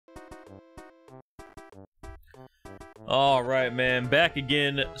Alright, man, back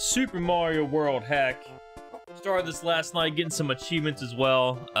again. Super Mario World hack. Started this last night, getting some achievements as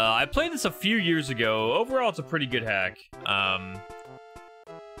well. I played this a few years ago. Overall, it's a pretty good hack. Not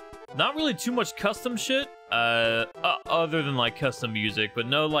really too much custom shit, other than, like, custom music, but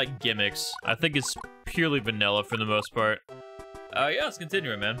no, like, gimmicks. I think it's purely vanilla for the most part. Yeah, let's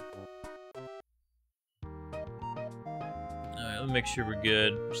continue it, man. Alright, let me make sure we're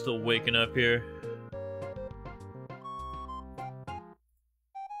good. We're still waking up here.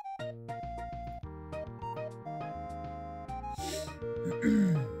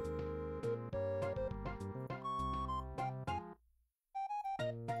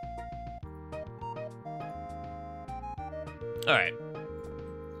 Alright.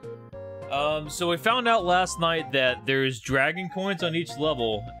 So we found out last night that there's dragon coins on each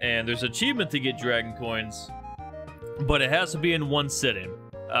level, and there's achievement to get dragon coins, but it has to be in one sitting,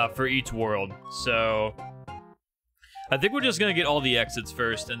 for each world. So I think we're just gonna get all the exits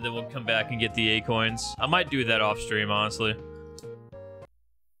first, and then we'll come back and get the A coins. I might do that off stream, honestly.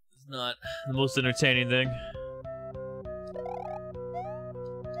 It's not the most entertaining thing.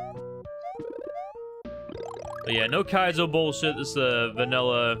 But yeah, no Kaizo bullshit. This is a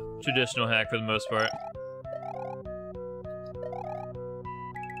vanilla traditional hack for the most part.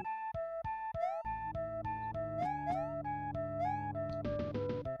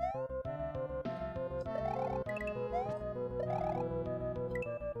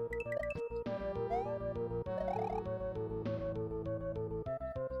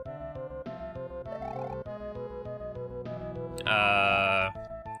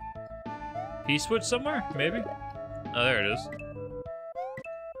 P-switch somewhere? Maybe? Oh, there it is.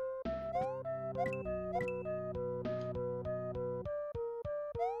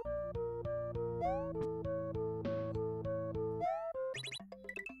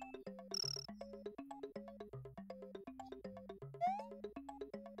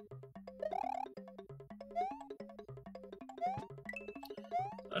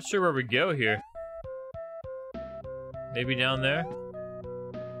 Not sure where we go here. Maybe down there?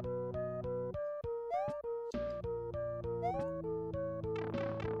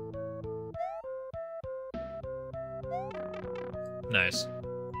 Nice.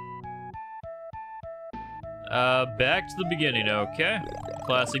 Back to the beginning, okay?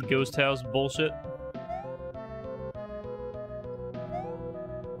 Classic ghost house bullshit.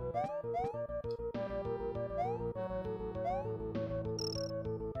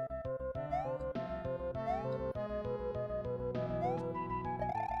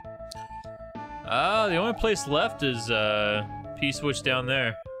 The only place left is, P-switch down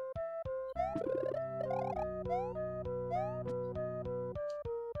there.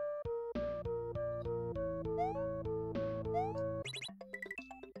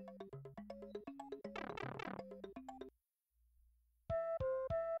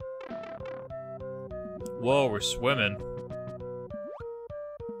 Whoa, we're swimming.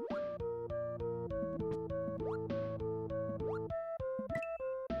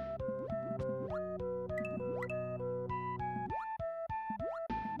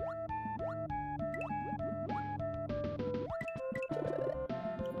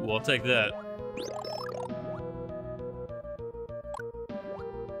 Ooh, I'll take that.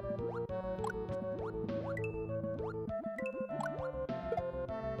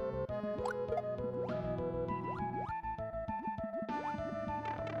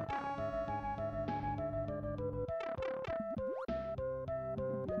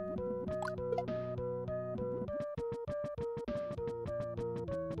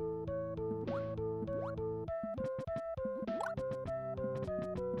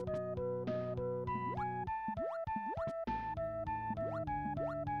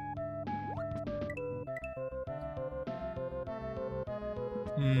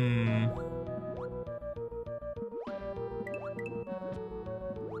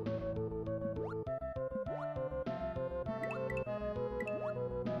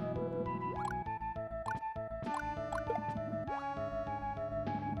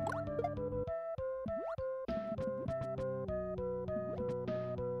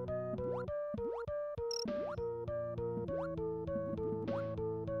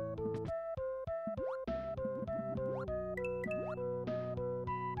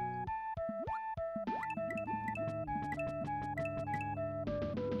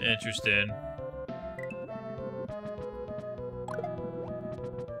 Interesting.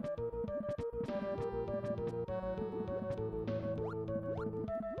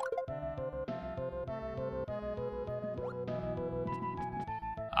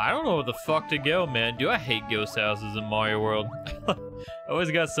 I don't know where the fuck to go, man. Do I hate ghost houses in Mario World? I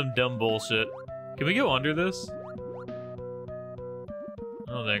always got some dumb bullshit. Can we go under this?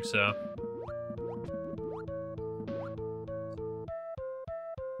 don't think so.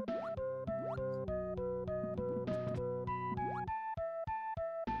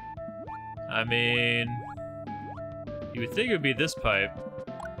 I mean, you would think it would be this pipe.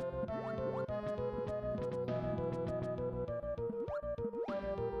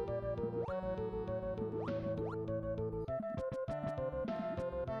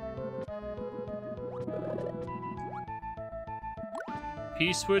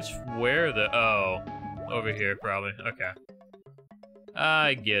 P-switch where the... Oh, over here probably. Okay.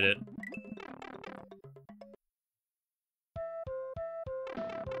 I get it.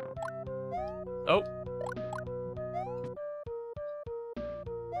 Oh.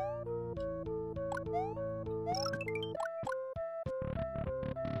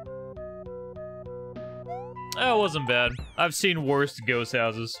 That wasn't bad. I've seen worse ghost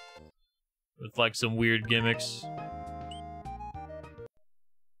houses with like some weird gimmicks.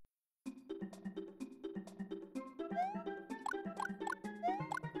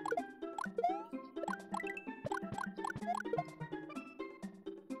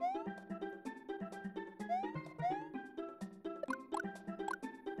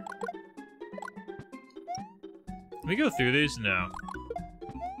 Can we go through these? No.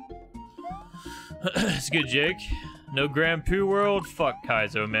 It's good, Jake. No Grand Poo World? Fuck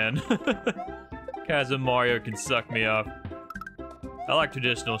Kaizo, man. Kaizo Mario can suck me off. I like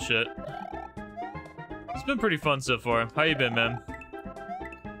traditional shit. It's been pretty fun so far. How you been, man?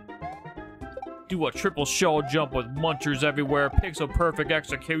 Do a triple shell jump with munchers everywhere. Pixel perfect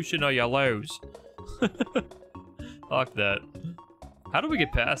execution or you lose. Fuck that. How do we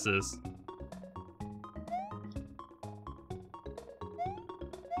get past this?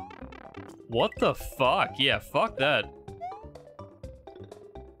 What the fuck? Yeah, fuck that.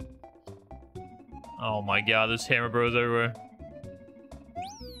 Oh my god, there's Hammer Bros everywhere.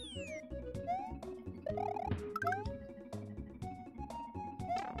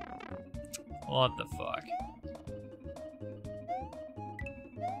 What the fuck?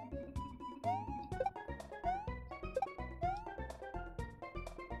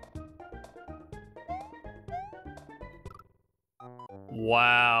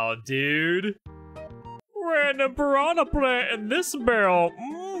 Wow, dude. Random piranha plant in this barrel.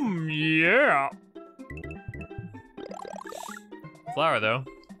 Yeah. Flower, though.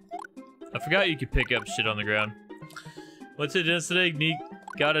 I forgot you could pick up shit on the ground. What's it today?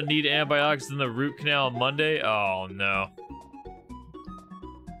 Gotta need antibiotics in the root canal on Monday? Oh, no.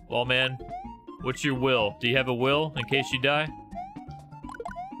 Well, man, what's your will? Do you have a will in case you die?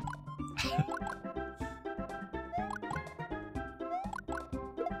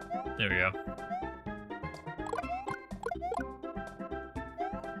 There we go.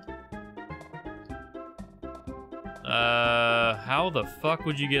 How the fuck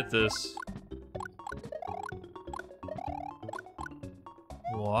would you get this?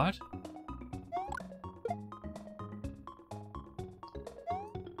 What?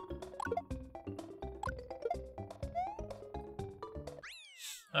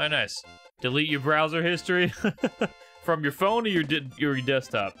 Oh, nice. Delete your browser history from your phone or your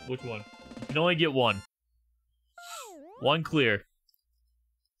desktop. Which one? You can only get one. One clear.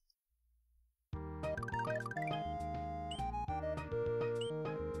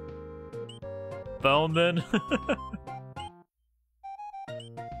 Phone then.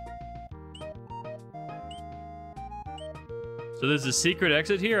 So there's a secret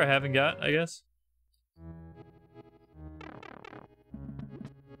exit here I haven't got, I guess.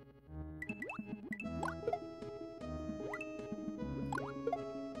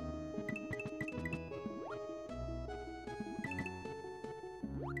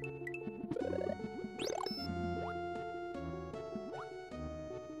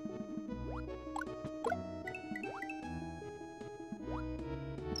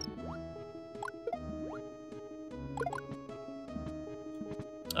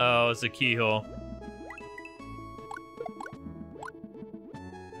 Oh, it's a keyhole.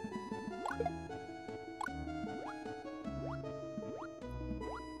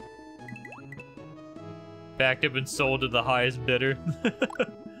 Backed up and sold to the highest bidder.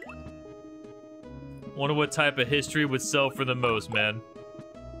 Wonder what type of history would sell for the most, man.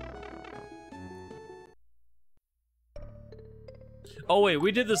 Oh wait,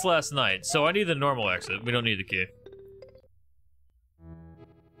 we did this last night, so I need the normal exit. We don't need the key.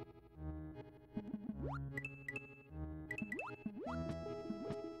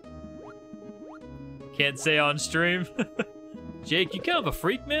 Can't say on stream. Jake, you kind of a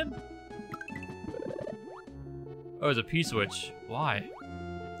freak, man? Oh, there's a P-switch. Why?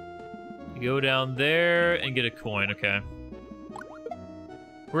 You go down there and get a coin, okay.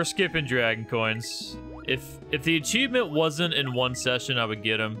 We're skipping Dragon Coins. If the achievement wasn't in one session, I would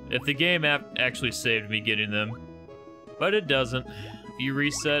get them. If the game app actually saved me getting them. But it doesn't. If you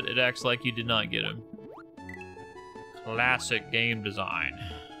reset, it acts like you did not get them. Classic game design.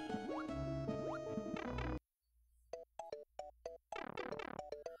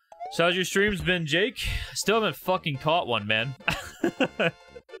 So how's your streams been, Jake? Still haven't fucking caught one, man.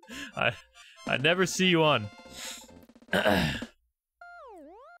 I never see you on.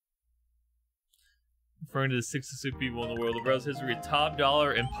 Referring to the 66 people in the world, the browser history, top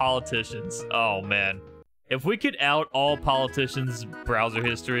dollar and politicians. Oh man. If we could out all politicians' browser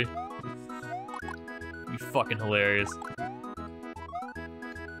history, it'd be fucking hilarious.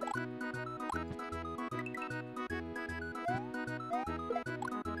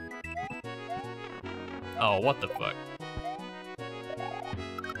 Oh, what the fuck?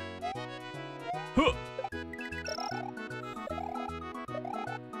 Huh.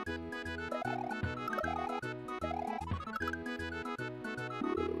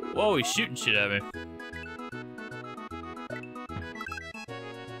 Whoa, he's shooting shit at me.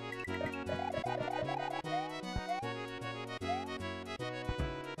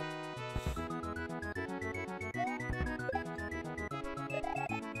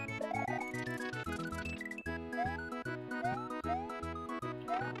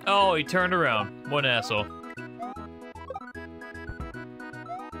 Oh, he turned around. What an asshole.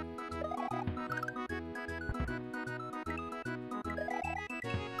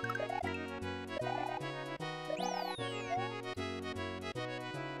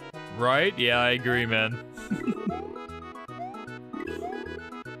 Right? Yeah, I agree, man.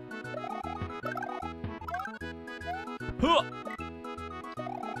 Huh.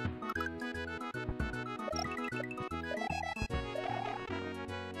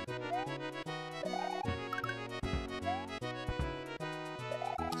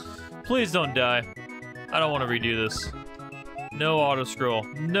 Please don't die. I don't want to redo this. No auto scroll.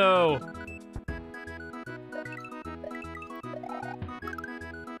 No.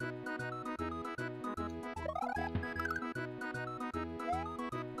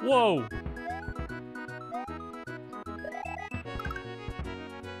 Whoa.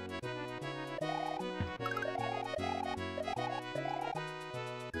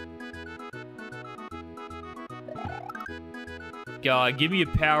 God, give me a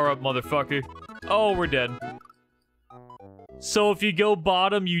power-up, motherfucker. Oh, we're dead. So if you go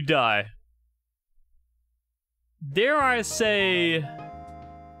bottom, you die. Dare I say...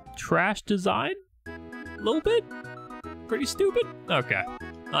 trash design? A little bit? Pretty stupid? Okay.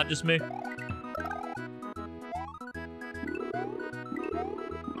 Not just me. Is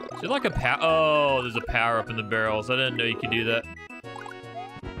there like a power... Oh, there's a power-up in the barrels. I didn't know you could do that.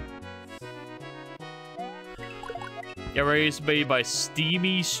 Get raised by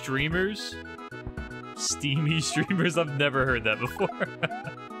steamy streamers? Steamy streamers? I've never heard that before.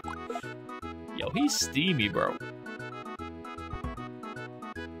 Yo, he's steamy, bro.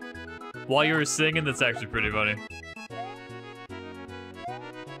 While you were singing, that's actually pretty funny.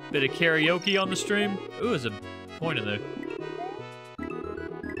 Bit of karaoke on the stream. Ooh, there's a coin in there.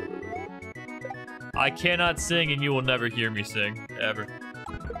 I cannot sing and you will never hear me sing. Ever.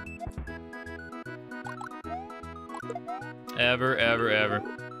 Ever, ever, ever.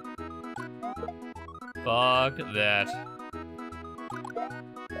 Fuck that.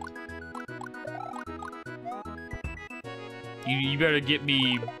 You better get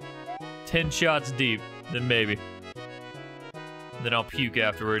me 10 shots deep, then maybe. Then I'll puke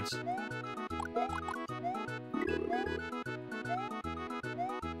afterwards.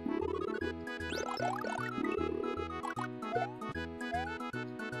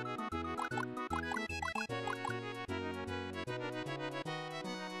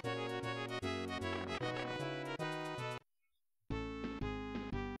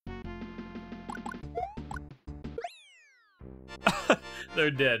 They're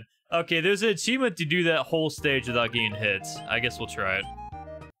dead. Okay, there's an achievement to do that whole stage without getting hit. I guess we'll try it.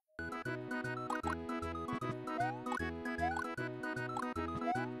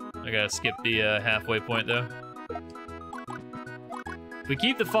 I gotta skip the halfway point though. If we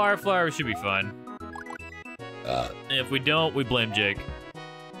keep the fire flower, we should be fine. And if we don't, we blame Jake.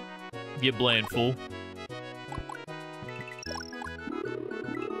 Get blamed, fool.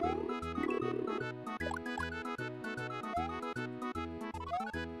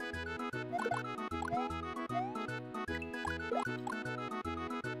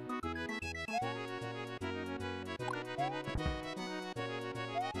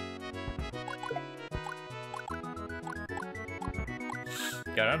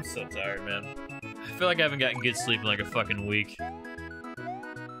 God, I'm so tired, man. I feel like I haven't gotten good sleep in like a fucking week.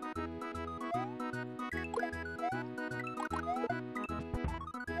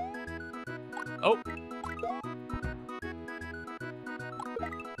 Oh!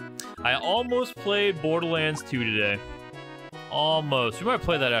 I almost played Borderlands 2 today. Almost. We might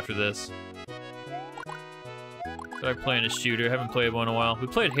play that after this. Started playing a shooter. Haven't played one in a while. We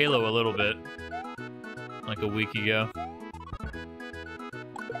played Halo a little bit. Like a week ago.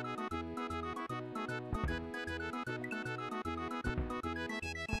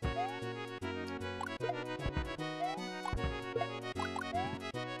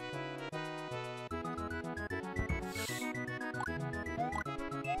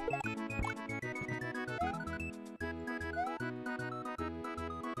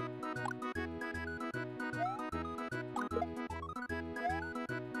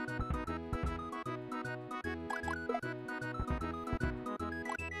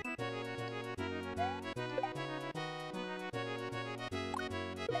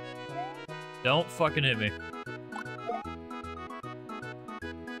 Don't fucking hit me.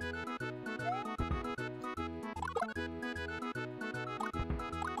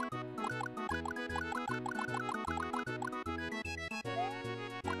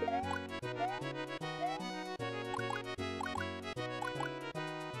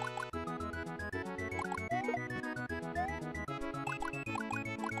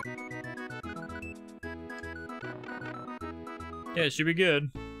 Yeah, it should be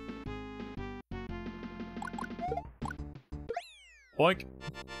good. Boink.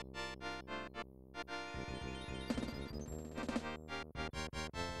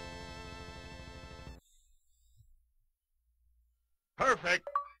 Perfect.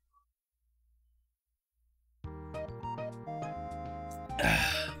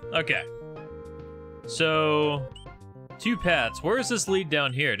 Okay. So, 2 paths. Where does this lead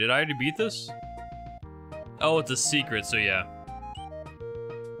down here? Did I already beat this? Oh, it's a secret, so yeah.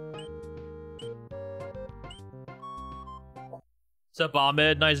 What's up,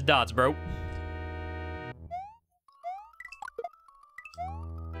 Ahmed? Nice dots, bro.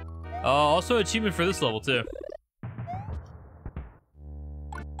 Also achievement for this level, too.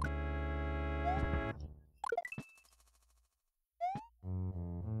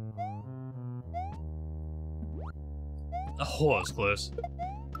 Oh, that was close.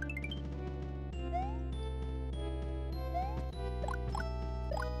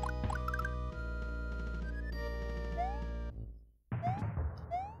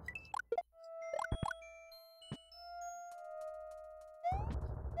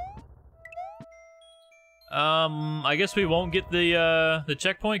 I guess we won't get the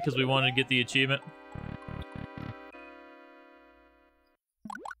checkpoint because we want to get the achievement.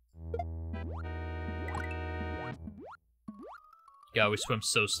 God, we swim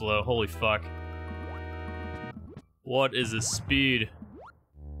so slow. Holy fuck. What is the speed?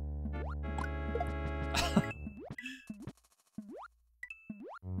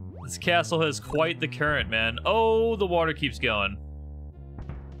 This castle has quite the current, man. Oh, the water keeps going.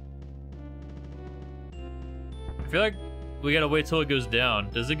 I feel like we gotta wait till it goes down.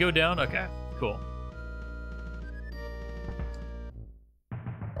 Does it go down? Okay, cool.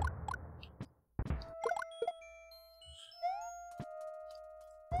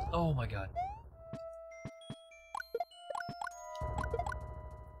 Oh my god.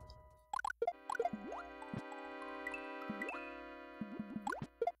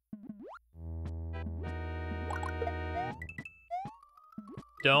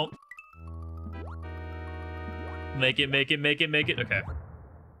 Don't. Make it, make it, make it, make it. Okay.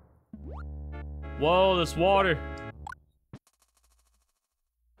 Whoa, this water.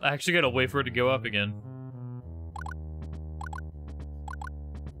 I actually gotta wait for it to go up again.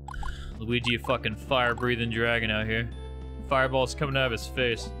 Luigi, a fucking fire-breathing dragon out here. Fireballs coming out of his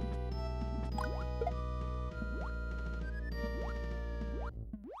face.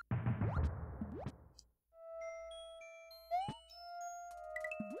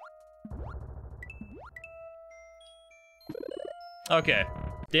 Okay.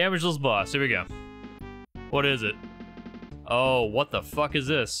 Damageless boss. Here we go. What is it? Oh, what the fuck is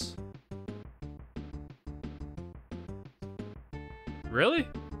this? Really?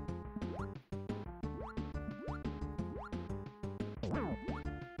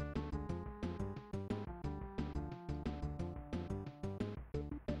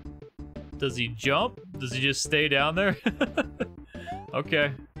 Does he jump? Does he just stay down there?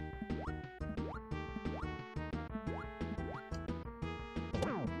 Okay.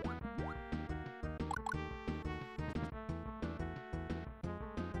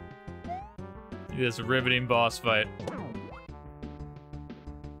 This riveting boss fight.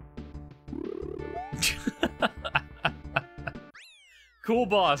 Cool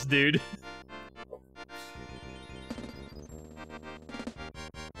boss, dude.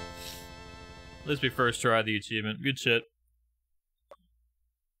 least we first tried the achievement. Good shit.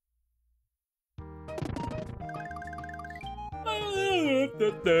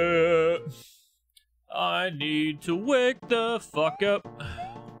 I need to wake the fuck up.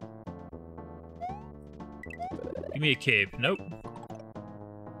 Give me a cape. Nope.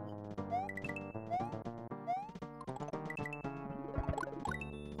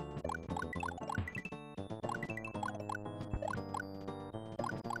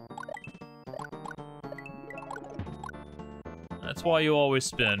 That's why you always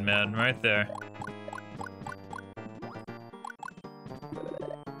spin, man. Right there.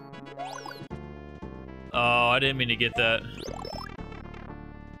 Oh, I didn't mean to get that.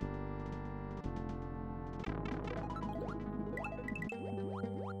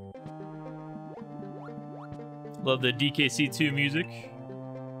 Love the DKC2 music.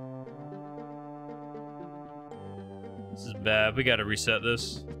 This is bad. We gotta reset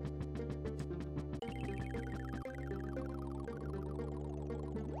this.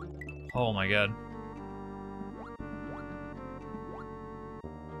 Oh my god.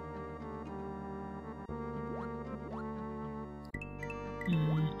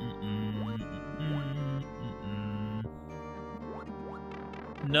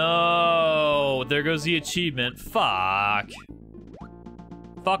 No, there goes the achievement. Fuck.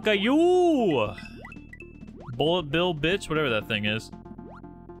 Fuck a you. Bullet bill bitch, whatever that thing is.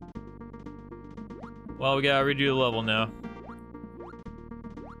 Well, we gotta redo the level now.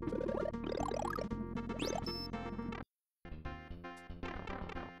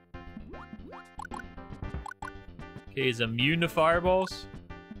 Okay, he's immune to fireballs.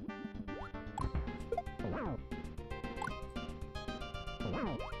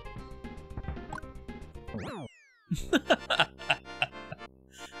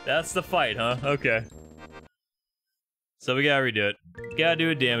 That's the fight, huh? Okay. So we gotta redo it. Gotta do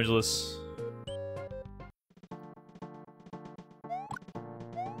it damageless.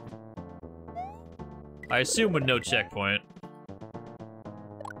 I assume with no checkpoint.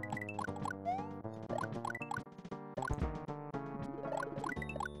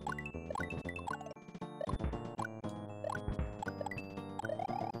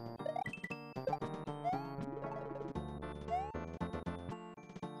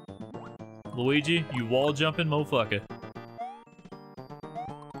 Luigi, you wall jumping motherfucker.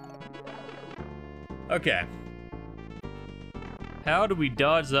 Okay. How do we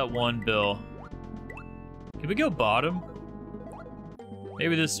dodge that one bill? Can we go bottom?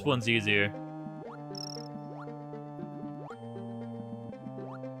 Maybe this one's easier.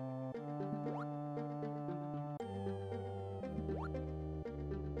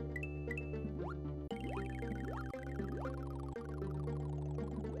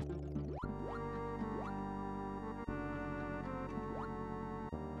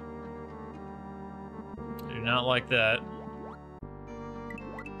 I do not like that.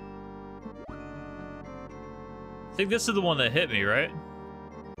 I think this is the one that hit me, right?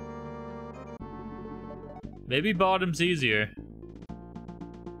 Maybe bottom's easier.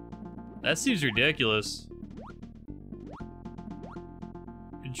 That seems ridiculous.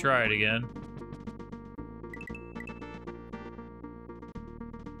 You can try it again.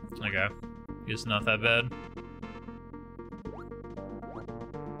 Okay. Guess not that bad.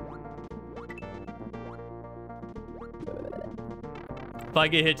 If I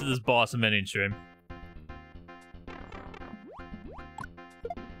get hit to this boss, I'm ending stream.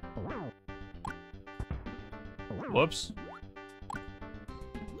 Whoops.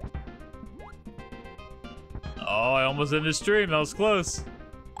 Oh, I almost ended stream. That was close.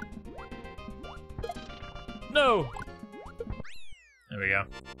 No! There we go.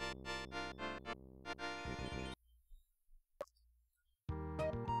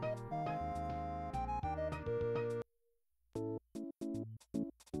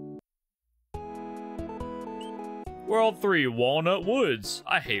 World 3, Walnut Woods.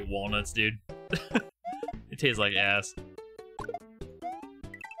 I hate walnuts, dude. It tastes like ass.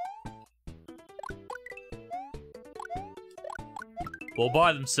 Well,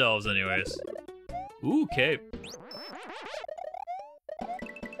 by themselves, anyways. Ooh, cape.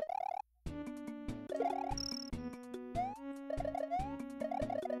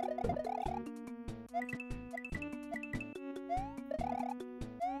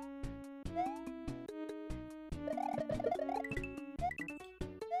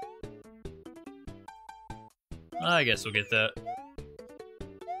 I guess we'll get that.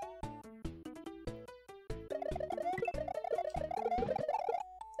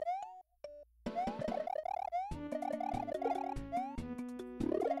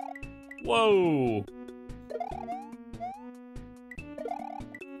 Whoa!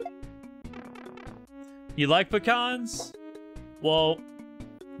 You like pecans? Well,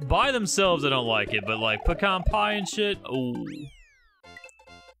 by themselves I don't like it, but like pecan pie and shit, oh.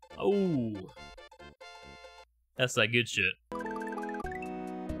 Oh. That's that good shit.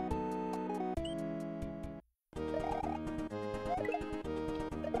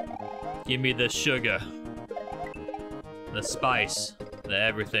 Give me the sugar, the spice, the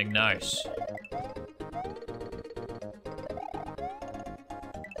everything nice.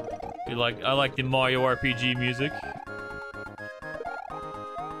 I like the Mario RPG music.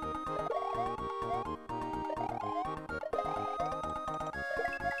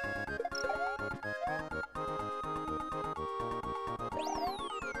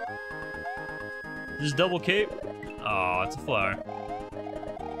 This is double cape? Oh, it's a flower.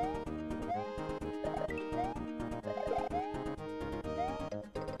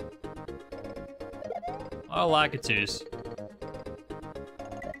 I like it too.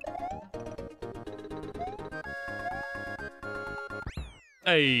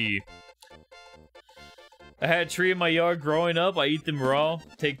 Hey. I had a tree in my yard growing up. I eat them raw.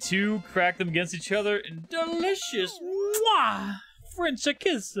 Take two, crack them against each other, and delicious. Mwah! French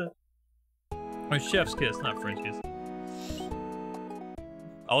kiss. Or chef's kiss, not French kiss.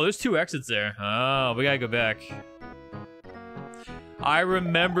 Oh, there's two exits there. Oh, we gotta go back. I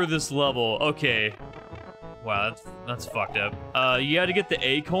remember this level. Okay. Wow, that's fucked up. You gotta get the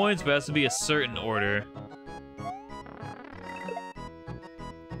A coins, but it has to be a certain order.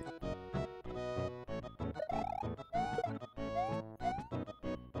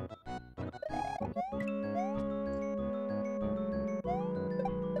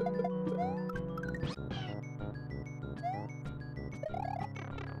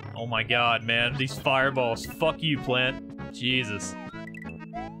 Oh my god, man. These fireballs. Fuck you, plant. Jesus.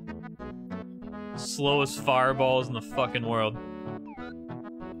 Slowest fireballs in the fucking world.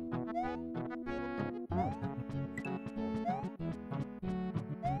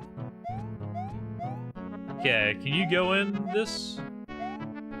 Okay, can you go in this?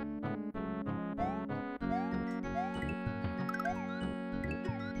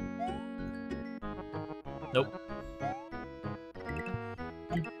 Nope.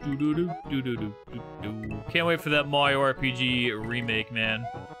 Can't wait for that Mario RPG remake, man.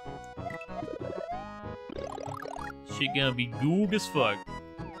 Shit gonna be goog as fuck.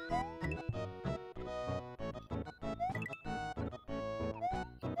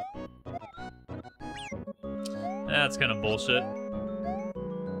 That's kind of bullshit.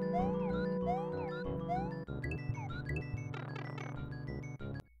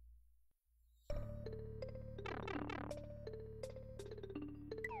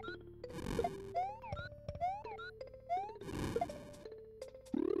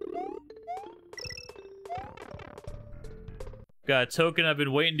 Got a token I've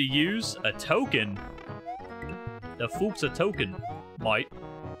been waiting to use. A token? The foop's a token, mate.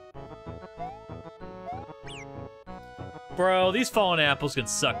 Bro, these fallen apples can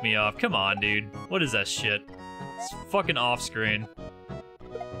suck me off. Come on, dude. What is that shit? It's fucking off-screen.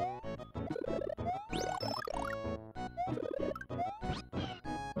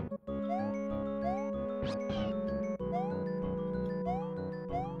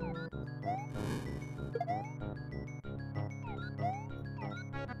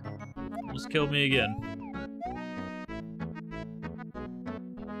 Almost killed me again.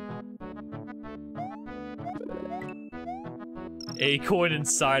 A coin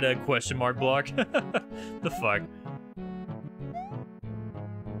inside a question mark block. The fuck?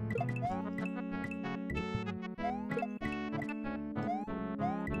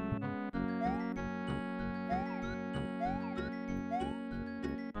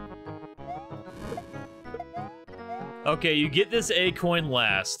 Okay, you get this A coin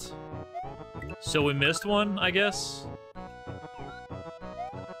last. So we missed one, I guess?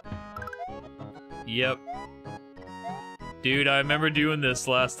 Yep. Dude, I remember doing this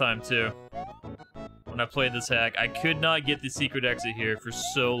last time, too. When I played this hack. I could not get the secret exit here for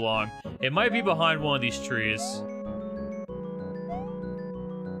so long. It might be behind one of these trees.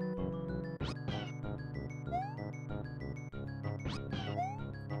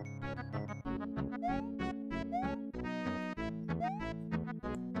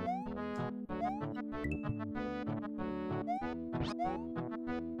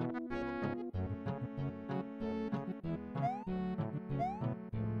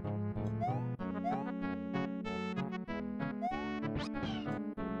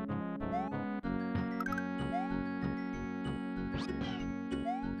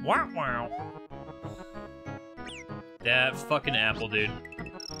 Wow, wow. That fucking apple, dude.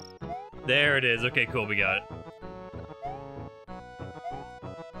 There it is. Okay, cool, we got it.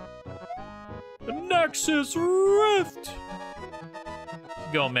 Nexus Rift!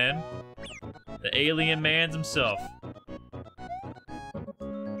 Let's go, man. The alien man's himself.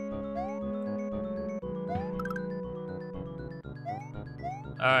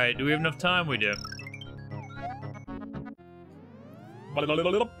 Alright, do we have enough time? We do.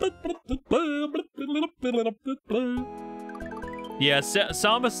 Yeah,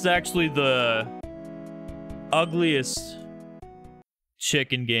 Samus is actually the ugliest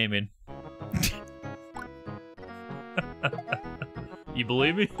chick in gaming. You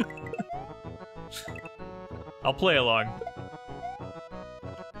believe me? I'll play along.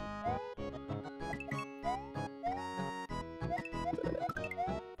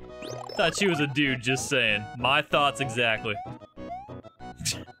 Thought she was a dude, just saying. My thoughts exactly.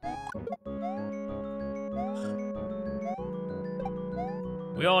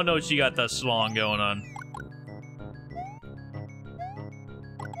 We all know she got that schlong going on.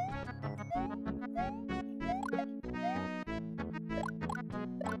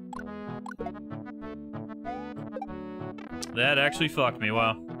 That actually fucked me,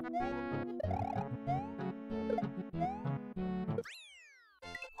 wow.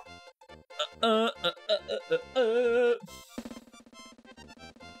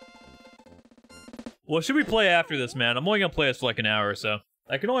 What should we play after this, man? I'm only gonna play this for like an hour or so.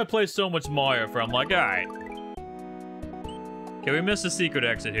 I can only play so much Mario for I'm like, alright. Okay, we missed a secret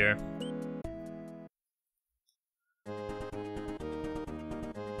exit here.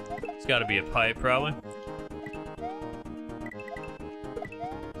 It's gotta be a pipe, probably.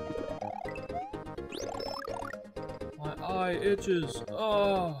 My eye itches.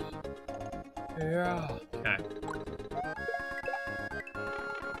 Oh. Yeah. Okay.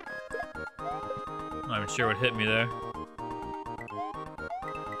 Not even sure what hit me there.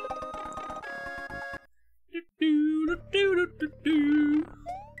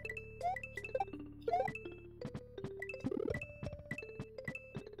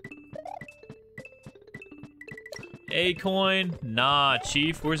 A coin? Nah,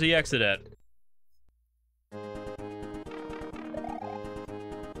 Chief. Where's the exit at?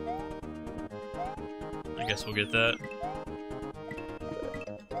 I guess we'll get that.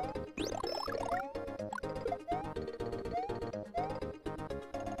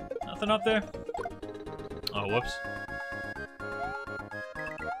 Nothing up there? Oh, whoops.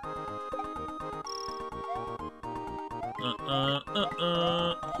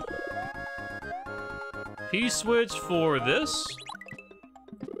 P-switch for this.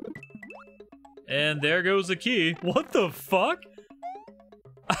 And there goes the key. What the fuck?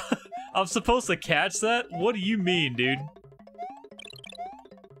 I'm supposed to catch that? What do you mean, dude?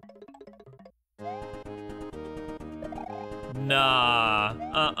 Nah.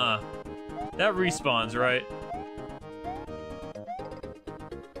 That respawns, right?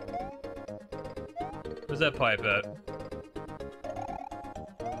 Where's that pipe at?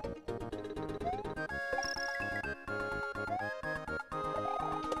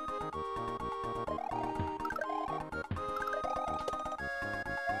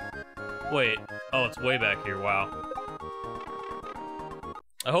 Wait. Oh, it's way back here. Wow.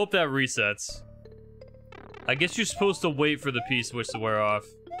 I hope that resets. I guess you're supposed to wait for the P-switch to wear off.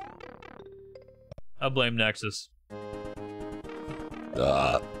 I blame Nexus.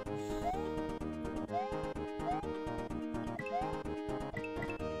 The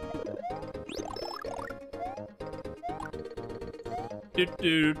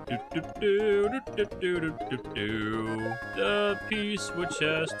P-switch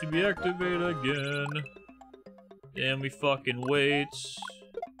has to be activated again. And we fucking wait.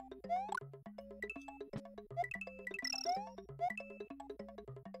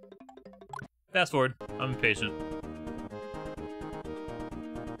 Fast forward. I'm impatient.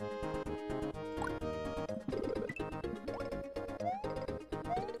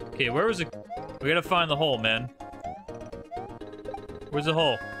 Okay, where was it? We gotta find the hole, man. Where's the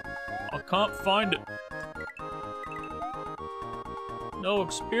hole? I can't find it. No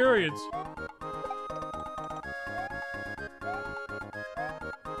experience.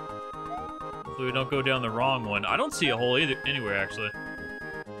 Hopefully we don't go down the wrong one. I don't see a hole either anywhere, actually.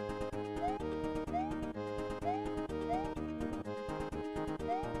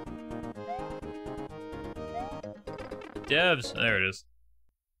 Devs. There it is.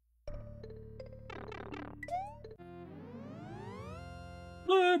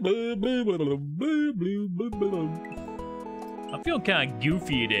 I'm feeling kind of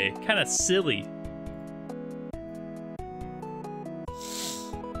goofy today. Kind of silly.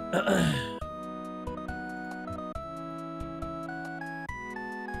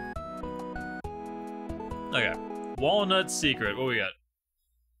 Okay. Walnut secret. What we got?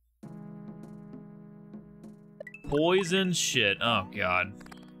 Poison shit. Oh, God.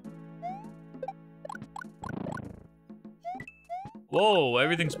 Whoa,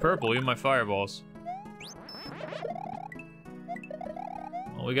 everything's purple, even my fireballs.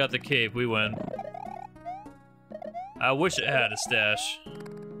 Well, we got the cape, we win. I wish it had a stash.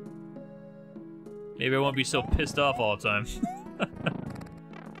 Maybe I won't be so pissed off all the time.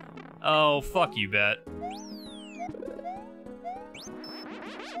 Oh, fuck you, Bat.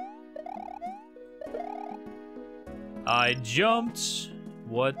 I jumped.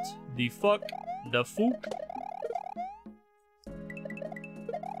 What the fuck? The fuck?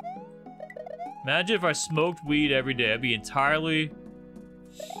 Imagine if I smoked weed every day. I'd be entirely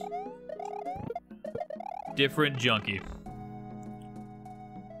different junkie.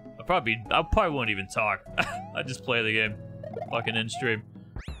 I probably won't even talk. I just play the game, fucking in stream.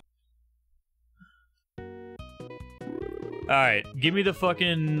 All right, give me the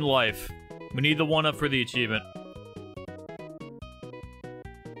fucking life. We need the 1-up for the achievement.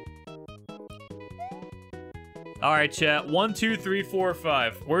 All right, chat. 1, 2, 3, 4,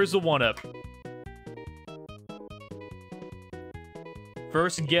 5. Where's the 1-up?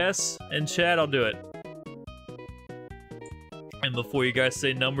 First guess in chat, I'll do it. And before you guys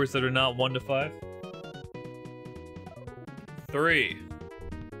say numbers that are not 1 to 5. 3.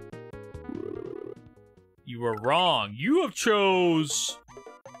 You were wrong. You have chose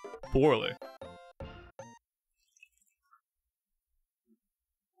poorly.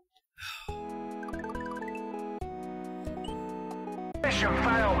 Mission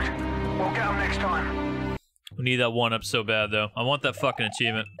failed. We'll get them next time. We need that 1-up so bad, though. I want that fucking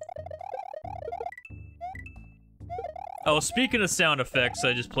achievement. Oh, speaking of sound effects,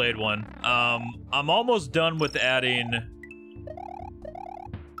 I just played one. I'm almost done with adding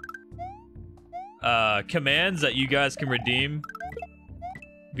commands that you guys can redeem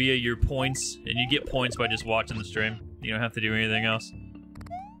via your points, and you get points by just watching the stream. You don't have to do anything else.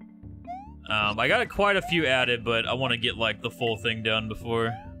 I got quite a few added, but I want to get like the full thing done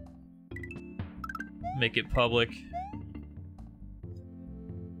before make it public.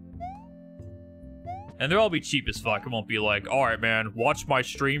 And they'll all be cheap as fuck. It won't be like, alright man, watch my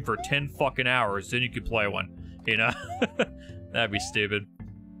stream for 10 fucking hours, then you can play one. You know? That'd be stupid.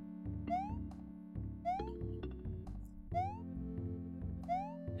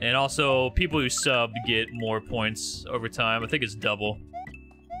 And also, people who sub get more points over time. I think it's double.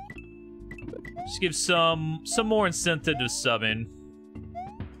 Just give some more incentive to subbing.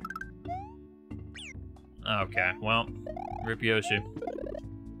 Okay, well, rip Yoshi.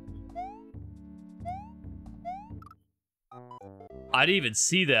 I didn't even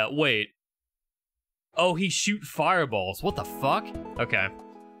see that. Wait. Oh, he shoot fireballs. What the fuck? Okay.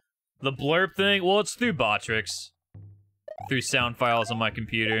 The blurb thing? Well, it's through Botrix. Through sound files on my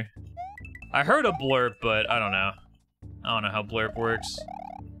computer. I heard a blurb, but I don't know. I don't know how blurb works.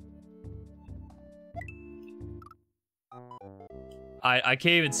 I can't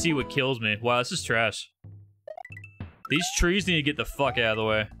even see what kills me. Wow, this is trash. These trees need to get the fuck out of the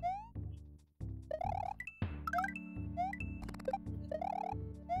way.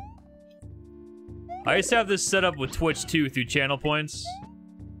 I used to have this set up with Twitch too through channel points.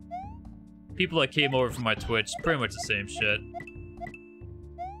 People that came over from my Twitch, pretty much the same shit.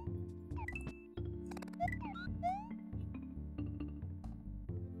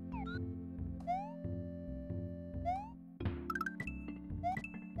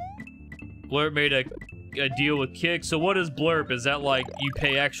 Blurp made a deal with Kick. So what is Blurp? Is that like you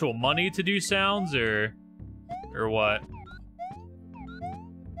pay actual money to do sounds, or what?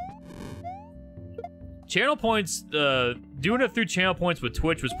 Channel points, doing it through channel points with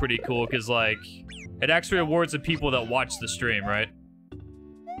Twitch was pretty cool, because, like, it actually rewards the people that watch the stream, right?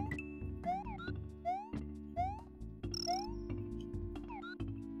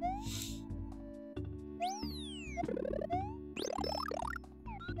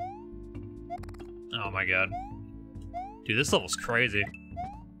 Oh my god. Dude, this level's crazy.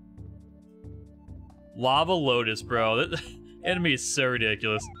 Lava Lotus, bro. That enemy is so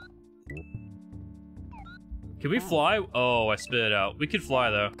ridiculous. Can we fly? Oh, I spit it out. We could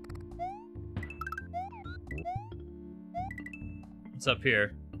fly, though. What's up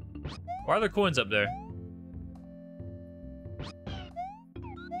here? Why are there coins up there?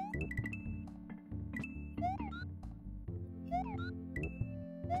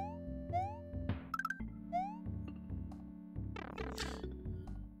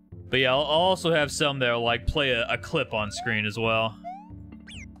 But yeah, I'll also have some that will, like, play a clip on screen as well.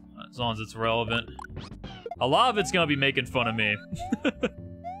 As long as it's relevant. A lot of it's gonna be making fun of me.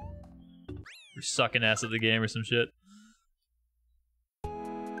 You're sucking ass at the game or some shit.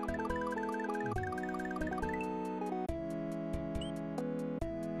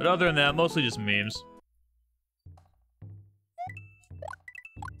 But other than that, mostly just memes.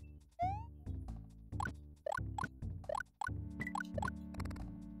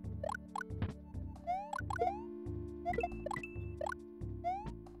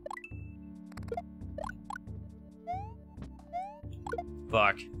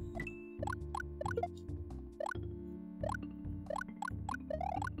 Fuck.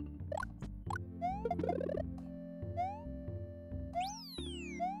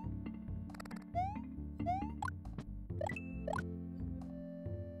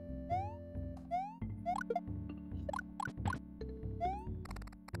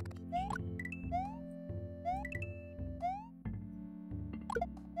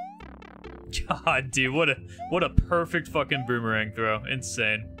 God, dude, what a perfect fucking boomerang throw.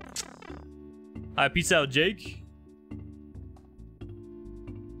 Insane. Alright, peace out, Jake.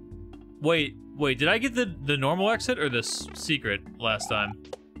 Wait, did I get the normal exit or the secret last time?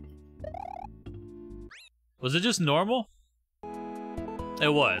 Was it just normal?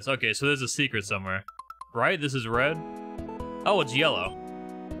 It was. Okay, so there's a secret somewhere. Right? This is red? Oh, it's yellow.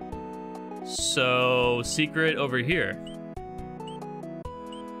 So, secret over here.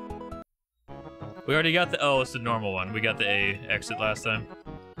 We already got the... Oh, it's the normal one. We got the A exit last time.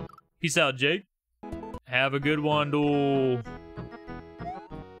 Peace out, Jake. Have a good one, dude.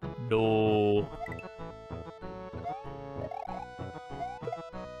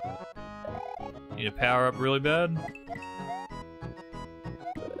 Need to power up really bad.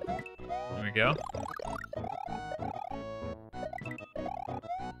 There we go.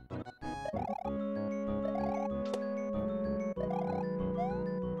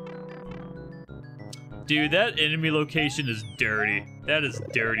 Dude, that enemy location is dirty. That is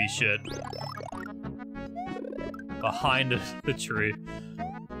dirty shit. Behind the tree.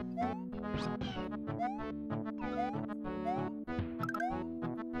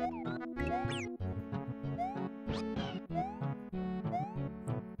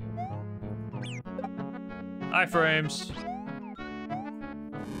 Iframes.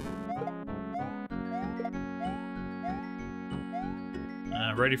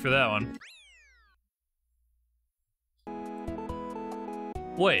 Ready for that one.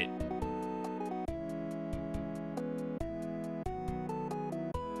 Wait.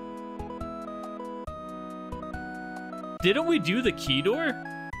 Didn't we do the key door?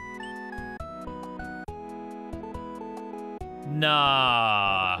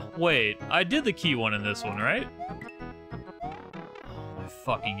 Nah. Wait, I did the key one in this one, right? Oh my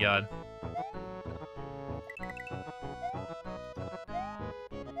fucking god.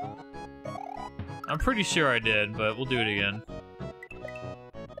 I'm pretty sure I did, but we'll do it again.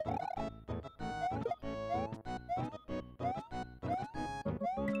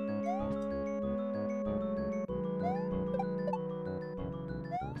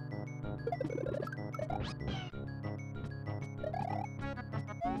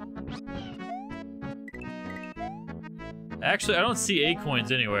 Actually, I don't see A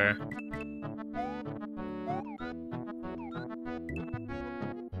coins anywhere.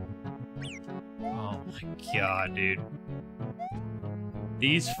 Oh my god, dude.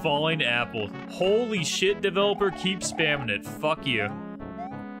 These falling apples. Holy shit, developer, keep spamming it. Fuck you.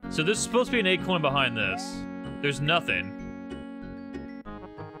 So there's supposed to be an A coin behind this. There's nothing.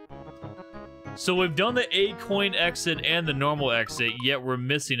 So we've done the A coin exit and the normal exit, yet we're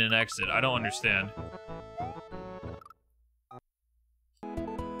missing an exit. I don't understand.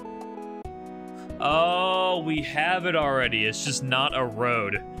 Oh, we have it already. It's just not a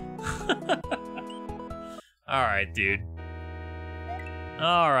road. Alright, dude.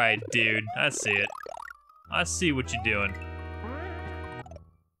 Alright, dude. I see it. I see what you're doing.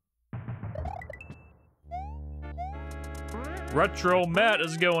 Retro Matt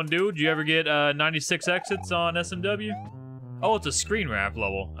is going, dude. You ever get 96 exits on SMW? Oh, it's a screen wrap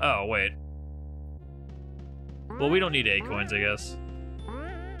level. Oh, wait. Well, we don't need A coins, I guess.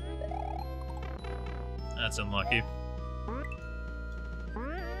 That's unlucky.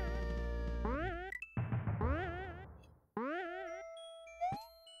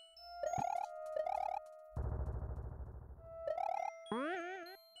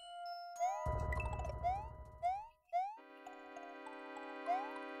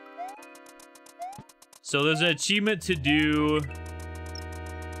 So there's an achievement to do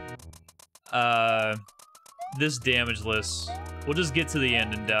this damage list. We'll just get to the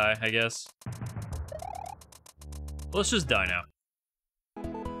end and die, I guess. Let's just die now.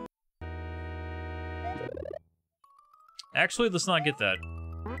 Actually, let's not get that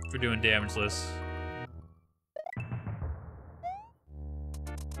for doing damage lists.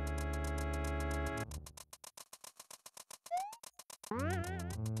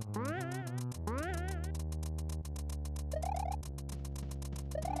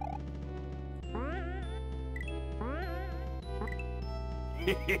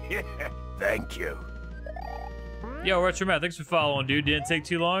 Thank you. Yo, Retro Matt, thanks for following, dude. Didn't take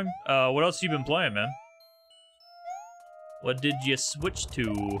too long. What else you been playing, man? What did you switch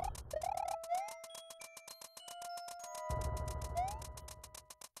to?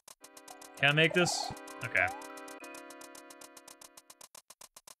 Can I make this? Okay.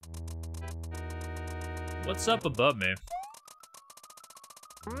 What's up above me?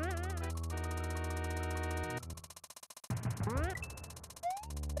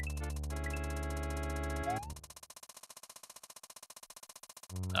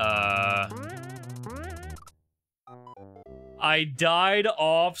 I died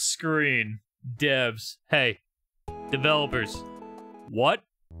off screen. Devs. Hey. Developers. What?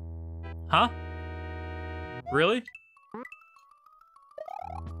 Huh? Really?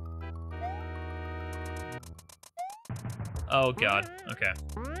 Oh god. Okay.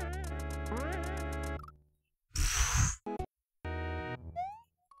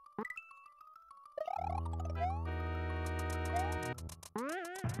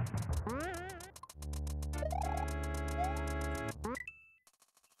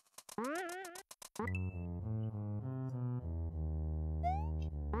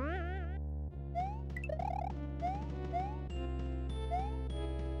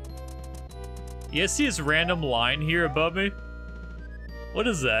 You guys see this random line here above me? What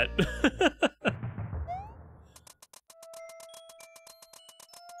is that?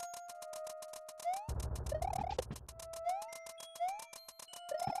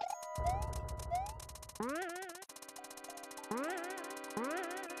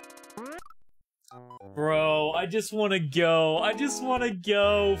 Bro, I just want to go. I just want to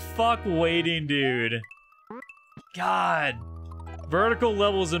go. Fuck waiting, dude. God. Vertical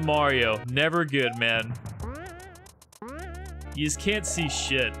levels in Mario. Never good, man. You just can't see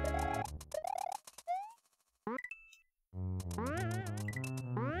shit.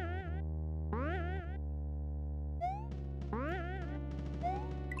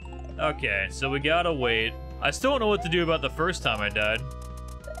 Okay, so we gotta wait. I still don't know what to do about the first time I died.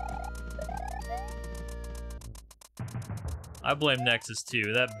 I blame Nexus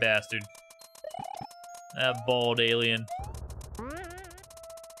too, that bastard. That bald alien.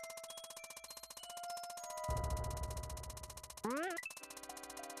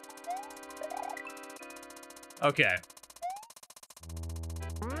 Okay.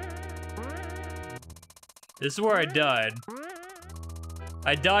 This is where I died.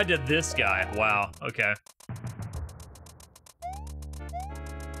 I died to this guy. Wow, okay.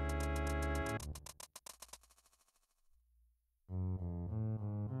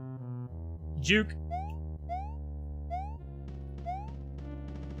 Juke.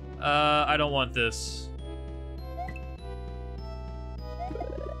 I don't want this.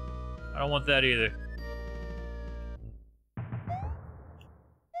 I don't want that either.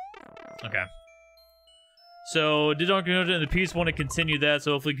 Okay. So, did Donkey Kong and the Peace want to continue that,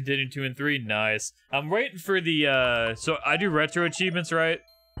 so hopefully continue 2 and 3. Nice. I'm waiting for the, so I do retro achievements, right?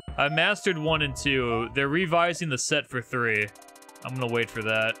 I mastered 1 and 2. They're revising the set for 3. I'm gonna wait for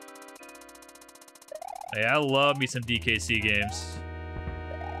that. Hey, I love me some DKC games.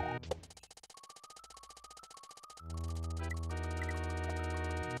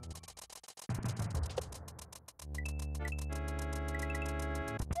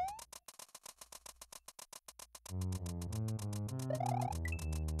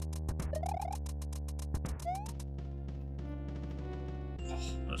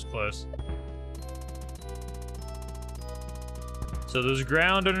 That was close. So there's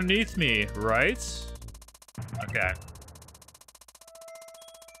ground underneath me, right? Okay.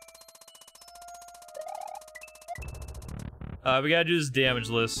 We gotta do this damage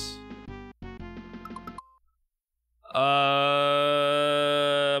list. I'm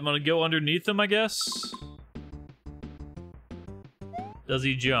gonna go underneath him, I guess. Does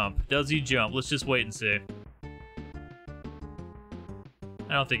he jump? Does he jump? Let's just wait and see.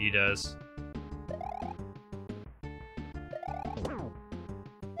 I don't think he does.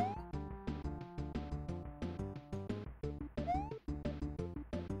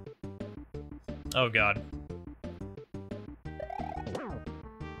 Oh god.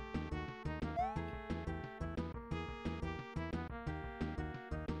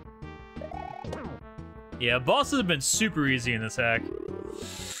 Yeah, bosses have been super easy in this hack.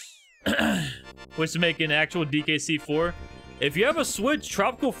 Which to make an actual DKC 4. If you have a Switch,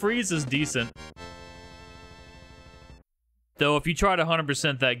 Tropical Freeze is decent. Though if you try to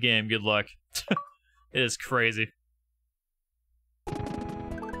 100% that game, good luck. It is crazy.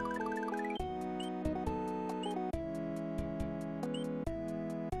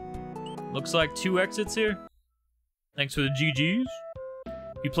 Looks like 2 exits here. Thanks for the GGs.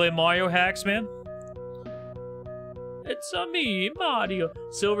 You play Mario hacks, man? It's a me, Mario.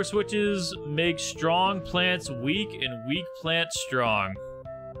 Silver switches make strong plants weak and weak plants strong.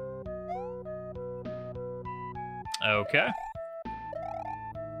 Okay.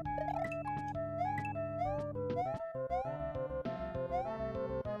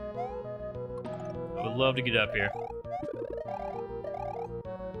 I would love to get up here.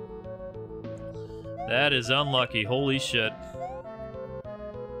 That is unlucky. Holy shit.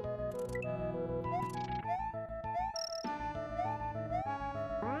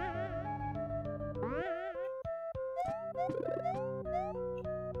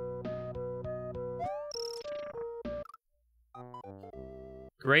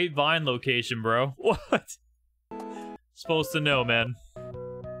 Grapevine location, bro. What? Supposed to know, man.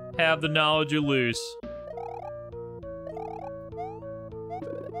 Have the knowledge or lose.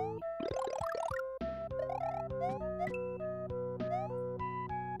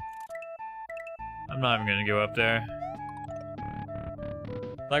 I'm not even gonna go up there.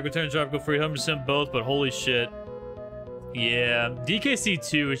 Like return tropical free 100% both, but holy shit. Yeah, DKC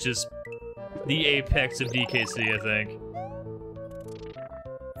 2 is just the apex of DKC, I think.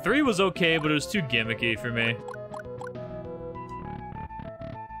 3 was okay, but it was too gimmicky for me.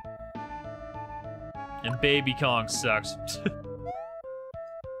 And Baby Kong sucks.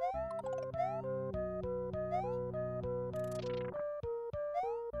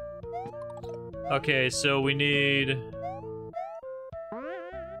 Okay, so we need...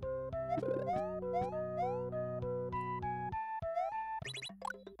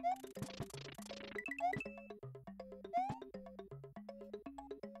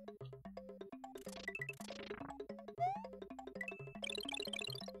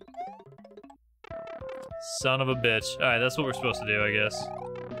 Son of a bitch. Alright, that's what we're supposed to do, I guess.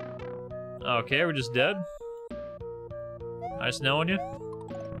 Okay, we're just dead. Nice knowing you.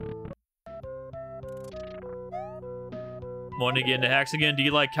 Want to get into hacks again? Do you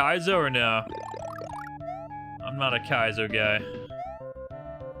like Kaizo or no? I'm not a Kaizo guy.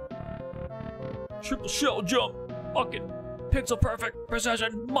 Triple shell jump. Fucking pixel perfect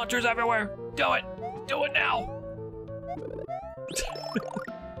precision. Munchers everywhere. Do it. Do it now.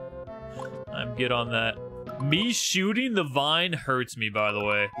 I'm good on that. Me shooting the vine hurts me, by the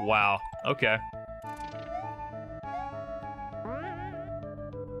way. Wow. Okay.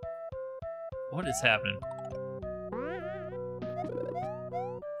 What is happening?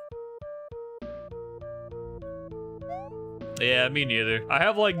 Yeah, me neither. I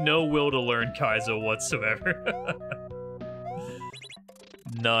have, like, no will to learn Kaizo whatsoever.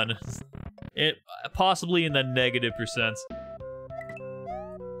 None. It possibly in the negative %.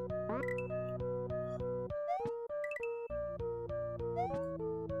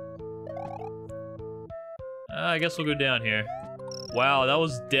 I guess we'll go down here. Wow, that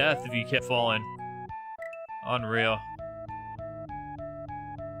was death if you kept falling. Unreal.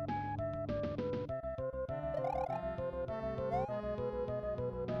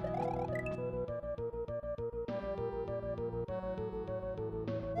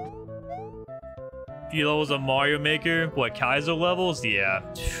 Few levels of Mario Maker? What, Kaizo levels? Yeah.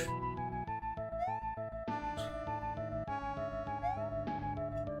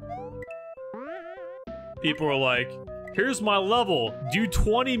 People are like, here's my level. Do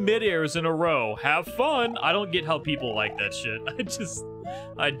 20 mid-airs in a row. Have fun. I don't get how people like that shit.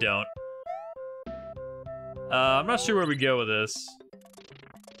 I don't. I'm not sure where we go with this.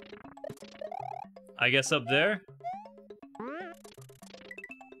 I guess up there?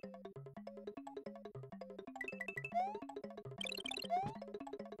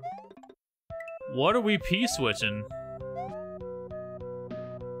 What are we P-switching?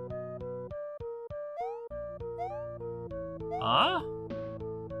 Huh?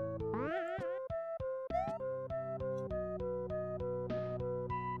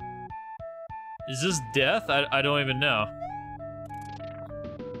 Is this death? I don't even know.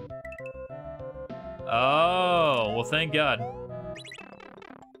 Oh, well, thank God.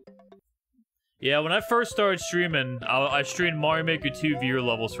 Yeah, when I first started streaming, I streamed Mario Maker 2 viewer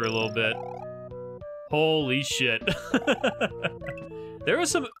levels for a little bit. Holy shit. There was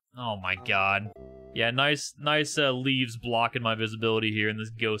some... Oh my God. Yeah, nice leaves blocking my visibility here in this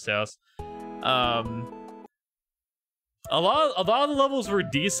ghost house. A lot of the levels were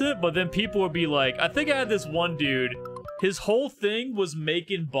decent, but then people would be like... I think I had this one dude, his whole thing was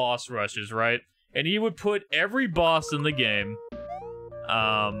making boss rushes, right? And he would put every boss in the game,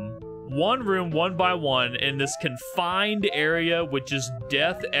 one room, one by one, in this confined area with just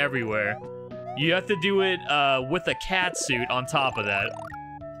death everywhere. You have to do it with a cat suit on top of that.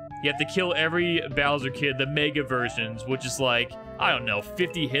 You have to kill every Bowser kid, the Mega versions, which is like, I don't know,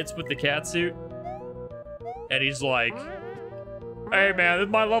 50 hits with the catsuit. And he's like, hey man,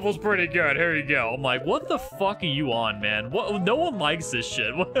 my level's pretty good, here you go. I'm like, what the fuck are you on, man? What? No one likes this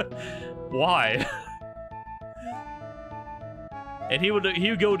shit. Why? And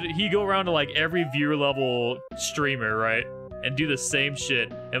he'd go around to like every viewer level streamer, right? And do the same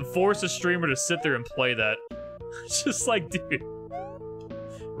shit and force a streamer to sit there and play that. It's just like, dude,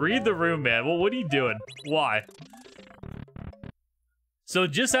 read the room, man. Well, what are you doing? Why? So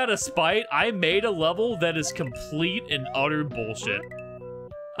just out of spite, I made a level that is complete and utter bullshit.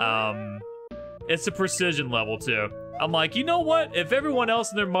 It's a precision level too. I'm like, you know what? If everyone else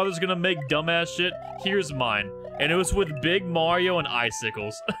and their mother's gonna make dumbass shit, here's mine. And it was with Big Mario and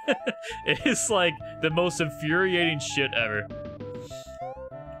icicles. It's like the most infuriating shit ever.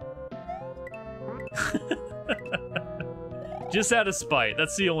 Just out of spite.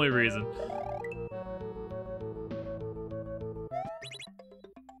 That's the only reason.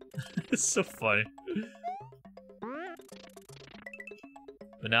 It's so funny.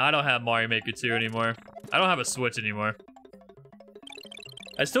 But now I don't have Mario Maker 2 anymore. I don't have a Switch anymore.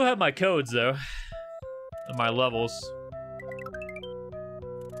 I still have my codes though. And my levels.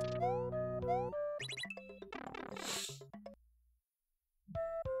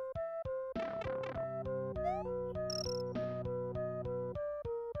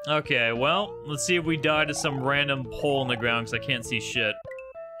 Okay, well, let's see if we die to some random hole in the ground because I can't see shit.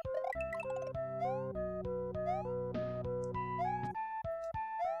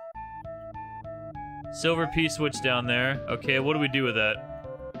 Silver P-switch down there. Okay, what do we do with that?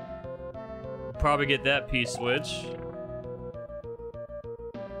 We'll probably get that P-switch.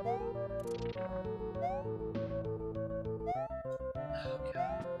 Oh,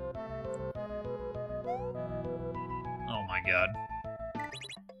 God. Oh, my God.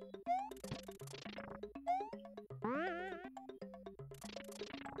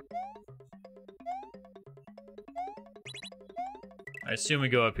 I assume we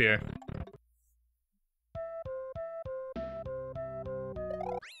go up here.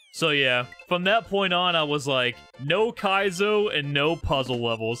 So yeah, from that point on, I was like, no Kaizo and no puzzle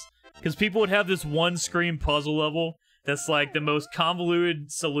levels. Because people would have this one-screen puzzle level that's like the most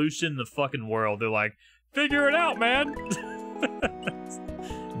convoluted solution in the fucking world. They're like, figure it out, man!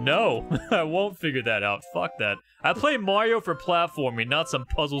 No, I won't figure that out. Fuck that. I play Mario for platforming, not some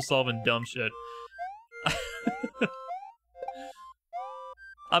puzzle-solving dumb shit.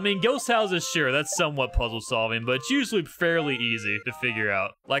 I mean, Ghost Houses, sure, that's somewhat puzzle-solving, but it's usually fairly easy to figure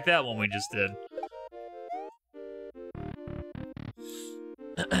out. Like that one we just did.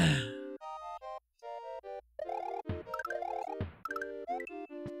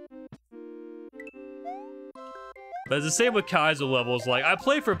 But it's the same with Kaizo levels. Like, I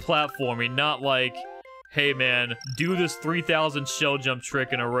play for platforming, not like, hey man, do this 3,000 shell jump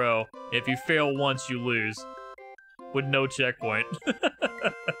trick in a row. If you fail once, you lose. With no checkpoint.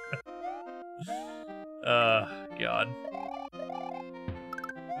 God.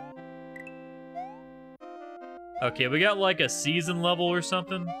 Okay, we got like a season level or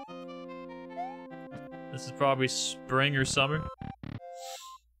something. This is probably spring or summer.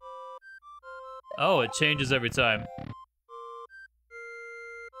 Oh, it changes every time.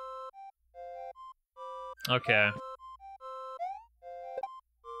 Okay.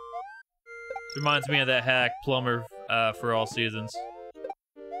 Reminds me of that hack, Plumber, for all seasons.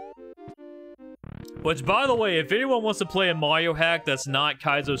 Which, by the way, if anyone wants to play a Mario hack that's not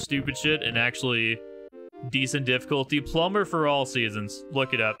Kaizo stupid shit and actually decent difficulty, Plumber for all seasons.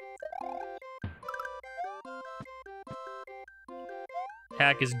 Look it up.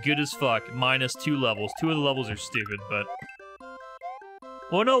 Hack is good as fuck, minus 2 levels. 2 of the levels are stupid, but...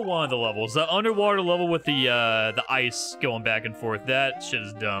 Well, no, one of the levels. The underwater level with the ice going back and forth, that shit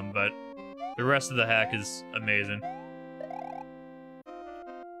is dumb, but the rest of the hack is amazing.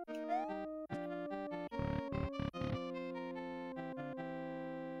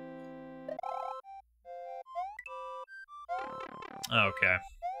 Okay.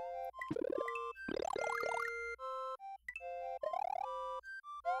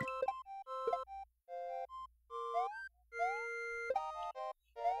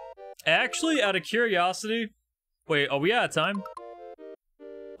 Actually, out of curiosity... Wait, are we out of time?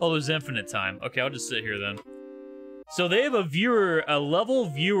 Oh, there's infinite time. Okay, I'll just sit here then. So they have a level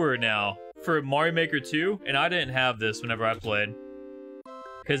viewer now for Mario Maker 2, and I didn't have this whenever I played.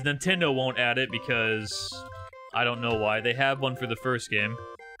 Because Nintendo won't add it because... I don't know why. They had one for the first game.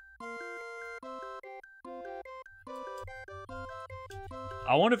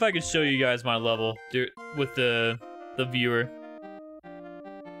 I wonder if I could show you guys my level with the viewer.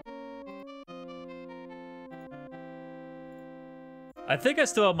 I think I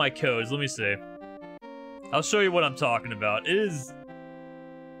still have my codes. Let me see. I'll show you what I'm talking about. It is...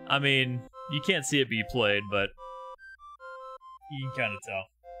 I mean, you can't see it be played, but you can kind of tell.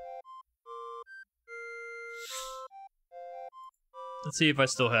 Let's see if I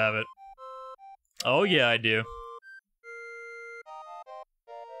still have it. Oh yeah, I do.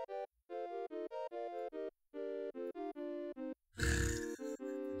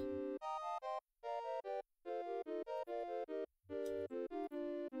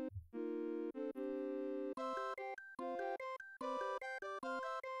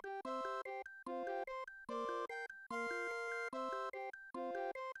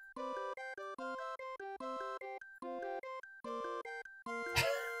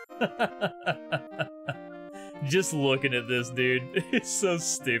 Just looking at this, dude. It's so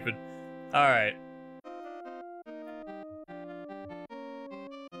stupid. Alright.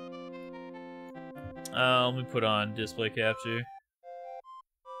 Let me put on display capture.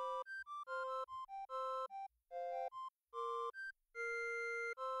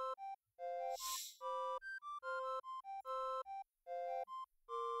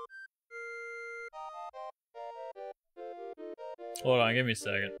 Hold on, give me a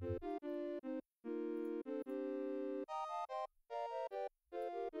second.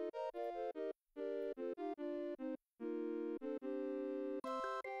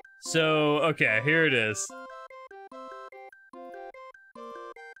 So, okay, here it is.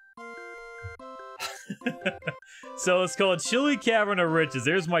 So it's called Chili Cavern of Riches.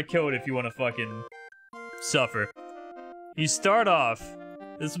 There's my code if you want to fucking suffer. You start off,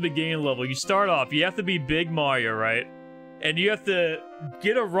 this is the beginning level, you start off, you have to be Big Mario, right? And you have to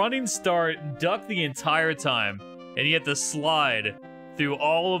get a running start, duck the entire time, and you have to slide through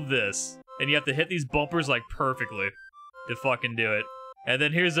all of this, and you have to hit these bumpers like perfectly to fucking do it. And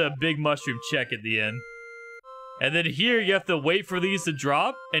then here's a big mushroom check at the end. And then here you have to wait for these to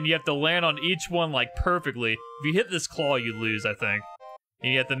drop, and you have to land on each one like perfectly. If you hit this claw, you lose, I think.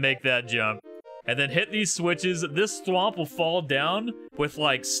 And you have to make that jump. And then hit these switches. This swamp will fall down with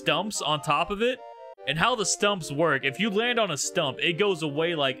like stumps on top of it. And how the stumps work, if you land on a stump, it goes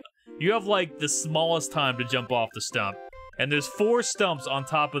away like... You have like the smallest time to jump off the stump. And there's 4 stumps on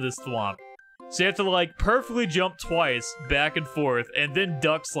top of this swamp. So you have to like perfectly jump twice, back and forth, and then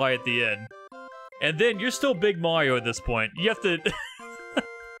duck slide at the end. And then you're still Big Mario at this point. You have to...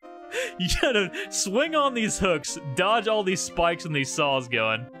 you gotta swing on these hooks, dodge all these spikes and these saws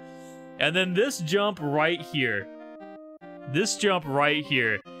going. And then this jump right here. This jump right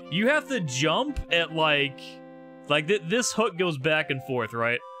here. You have to jump at like this hook goes back and forth,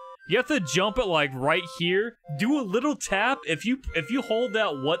 right? You have to jump at like right here, do a little tap. If you hold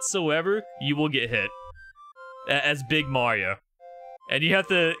that whatsoever, you will get hit as Big Mario. And you have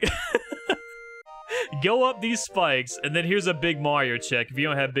to go up these spikes, and then here's a Big Mario check. If you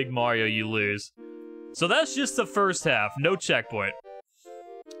don't have Big Mario, you lose. So that's just the first half, no checkpoint.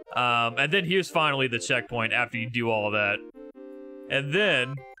 And then here's finally the checkpoint after you do all that. And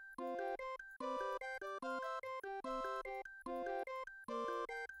then...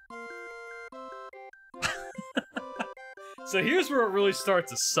 So here's where it really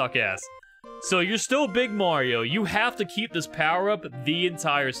starts to suck ass. So you're still Big Mario. You have to keep this power-up the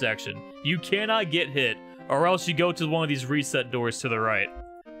entire section. You cannot get hit, or else you go to one of these reset doors to the right.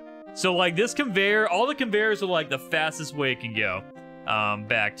 So like this conveyor, all the conveyors are like the fastest way it can go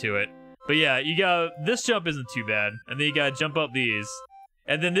back to it. But yeah, you got this jump isn't too bad, and then you gotta jump up these.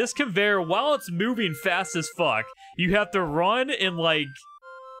 And then this conveyor, while it's moving fast as fuck, you have to run and like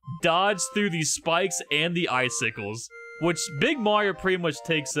dodge through these spikes and the icicles. Which Big Mario pretty much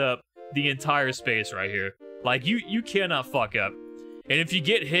takes up the entire space right here. Like, you cannot fuck up. And if you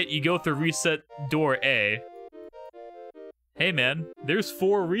get hit, you go through reset door A. Hey man, there's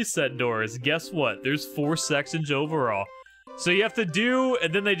 4 reset doors. Guess what? There's 4 sections overall. So you have to do,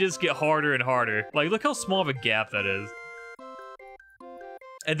 and then they just get harder and harder. Like, look how small of a gap that is.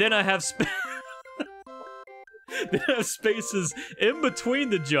 And then I have then I have spaces in between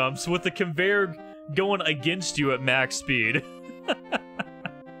the jumps with the conveyor going against you at max speed.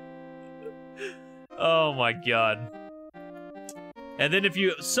 Oh my god. And then if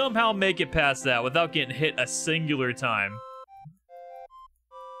you somehow make it past that without getting hit a singular time,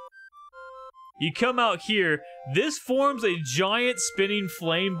 you come out here, this forms a giant spinning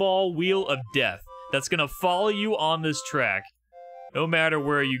flame ball wheel of death that's gonna follow you on this track, no matter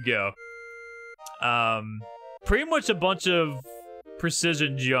where you go. Pretty much a bunch of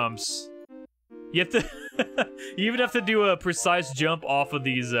precision jumps. You have to... you even have to do a precise jump off of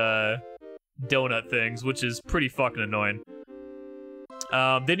these, donut things, which is pretty fucking annoying.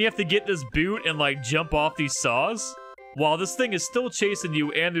 Then you have to get this boot and, like, jump off these saws. while this thing is still chasing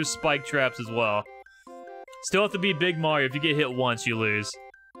you, and there's spike traps as well. Still have to be Big Mario. If you get hit once, you lose.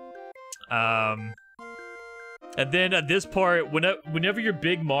 And then at this part, whenever you're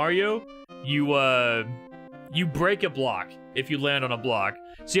Big Mario, you break a block if you land on a block.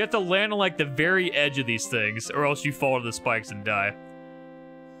 So you have to land on like the very edge of these things, or else you fall to the spikes and die.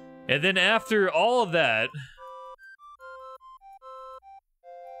 And then after all of that...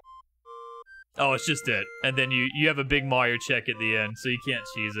 Oh, it's just it. And then you have a Big Mario check at the end, so you can't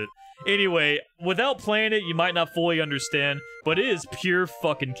cheese it. Anyway, without playing it, you might not fully understand, but it is pure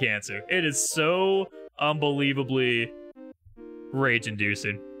fucking cancer. It is so unbelievably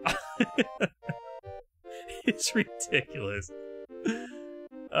rage-inducing. It's ridiculous.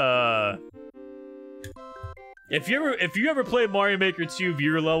 If you ever play Mario Maker 2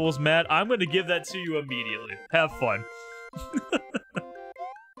 viewer levels, Matt, I'm gonna give that to you immediately. Have fun.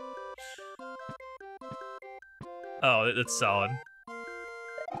 Oh, that's solid.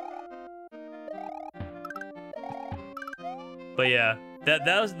 But yeah,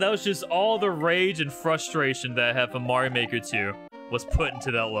 that was just all the rage and frustration that I have from Mario Maker 2 was put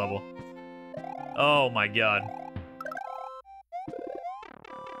into that level. Oh my god.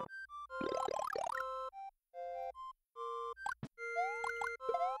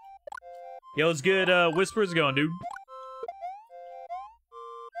 Yo, what's good? Whisper's going, dude.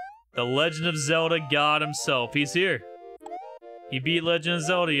 The Legend of Zelda God himself. He's here. He beat Legend of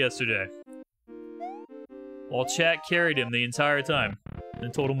Zelda yesterday. While chat carried him the entire time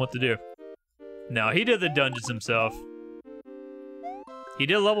and told him what to do. No, he did the dungeons himself. He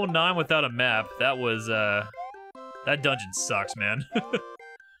did level 9 without a map. That was, that dungeon sucks, man.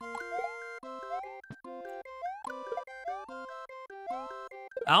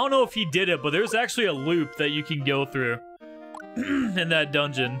 I don't know if he did it, but there's actually a loop that you can go through in that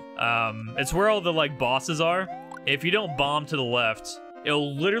dungeon. It's where all the, like, bosses are. If you don't bomb to the left,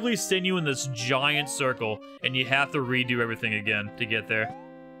 it'll literally send you in this giant circle, and you have to redo everything again to get there.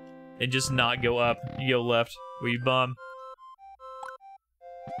 And just not go up. You go left, where you bomb.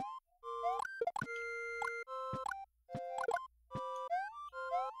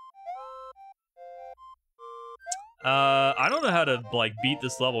 I don't know how to, like, beat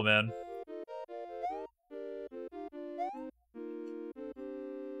this level, man.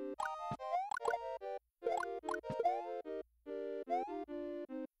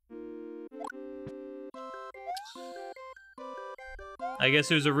 I guess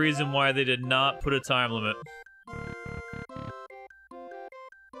there's a reason why they did not put a time limit.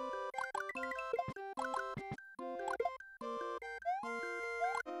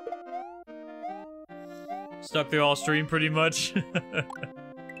 Stuck through all stream, pretty much.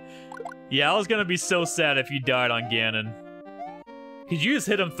 Yeah, I was gonna be so sad if you died on Ganon. Cause you just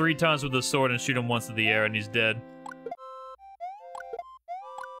hit him 3 times with a sword and shoot him once in the air and he's dead.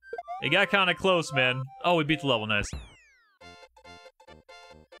 It got kinda close, man. Oh, we beat the level, nice.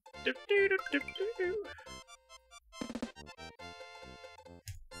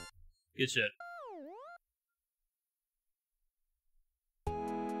 Good shit.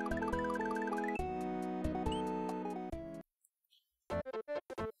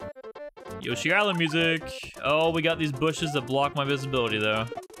 Yoshi Island music. Oh, we got these bushes that block my visibility, though.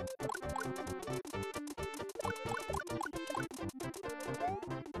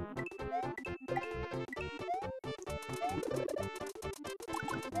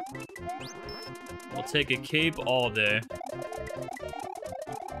 I'll take a cape all day.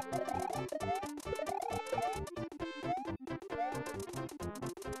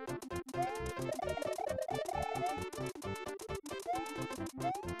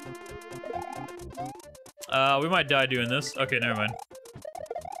 We might die doing this. Okay, never mind.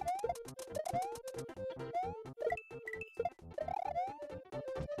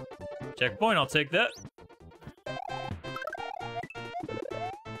 Checkpoint, I'll take that.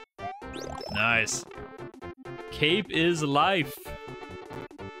 Nice. Cape is life.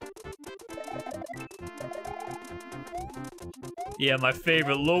 Yeah, my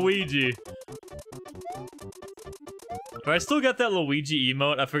favorite, Luigi. But I still got that Luigi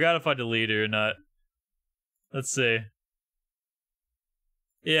emote. I forgot if I deleted it or not. Let's see.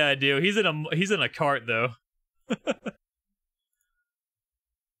 Yeah, I do. He's in a cart though.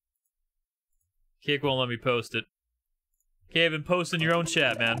 Cake won't let me post it. Okay, I've been posting your own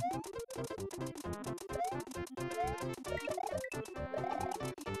chat, man.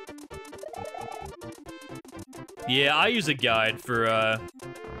 Yeah, I use a guide for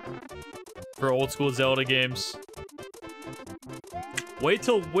old school Zelda games. Wait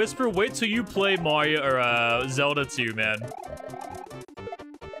till Whisper, wait till you play Mario or Zelda 2, man.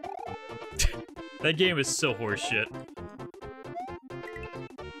 That game is so horseshit.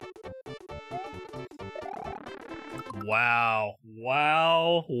 Wow.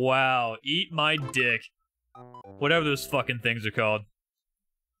 Wow. Wow. Eat my dick. Whatever those fucking things are called.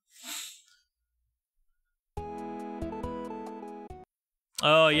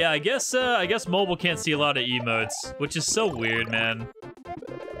 Oh yeah, I guess mobile can't see a lot of emotes, which is so weird, man.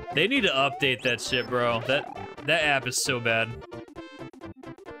 They need to update that shit, bro. That app is so bad.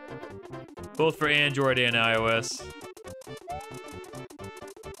 Both for Android and iOS.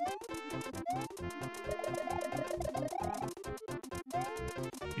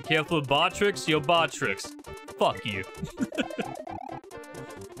 Be careful with bot tricks, yo bot tricks. Fuck you.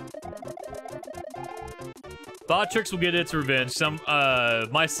 Bot tricks will get its revenge.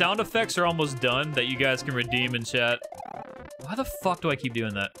 My sound effects are almost done that you guys can redeem in chat. Why the fuck do I keep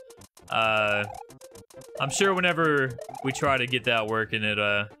doing that? I'm sure whenever we try to get that working,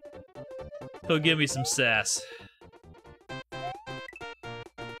 he'll give me some sass.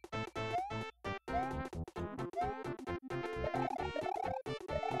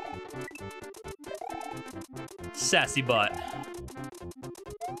 Sassy bot.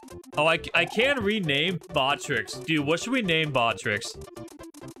 Oh, I can rename Botrix. Dude, what should we name Botrix?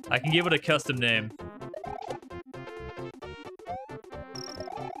 I can give it a custom name.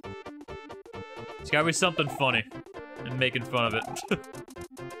 It's gotta be something funny. And making fun of it.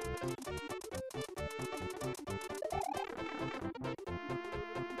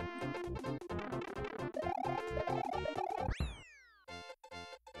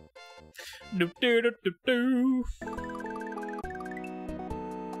 There's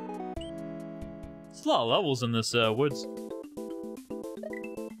a lot of levels in this woods.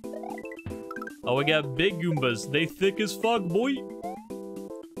 Oh, we got big Goombas. They thick as fuck, boy.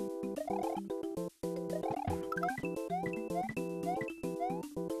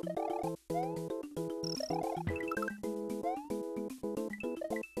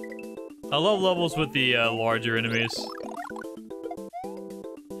 I love levels with the larger enemies.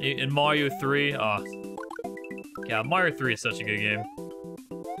 In Mario 3, yeah, Mario 3 is such a good game.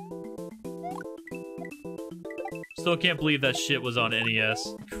 Still can't believe that shit was on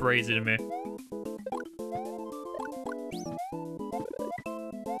NES. Crazy to me.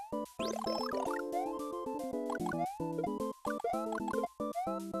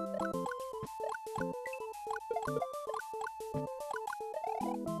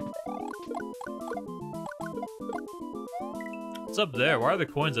 What's up there? Why are the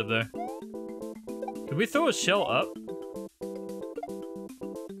coins up there? Can we throw a shell up?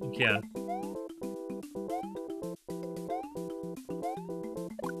 We can.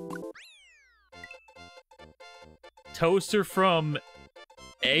 Toaster from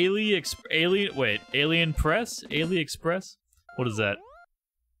Alien Press? AliExpress? What is that?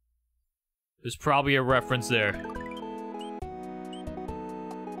 There's probably a reference there.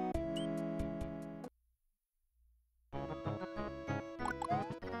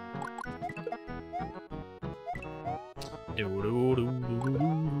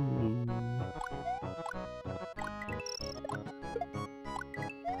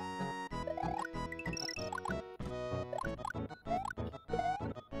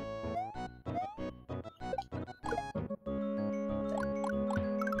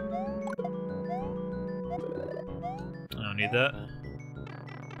 That.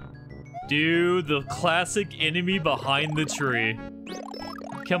 Dude, the classic enemy behind the tree.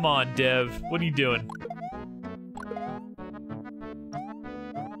 Come on, Dev. What are you doing?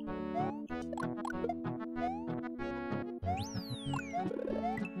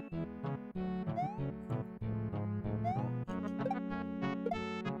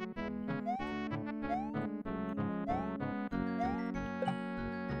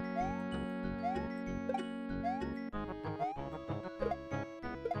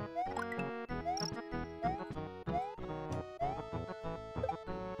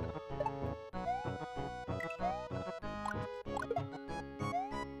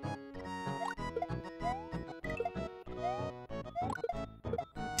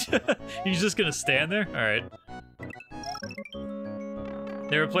 He's just gonna stand there? Alright.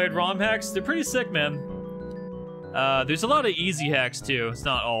 Never played ROM hacks? They're pretty sick, man. There's a lot of easy hacks, too. It's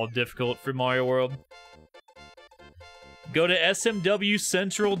not all difficult for Mario World. Go to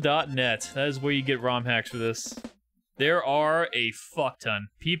smwcentral.net. That is where you get ROM hacks for this. There are a fuck ton.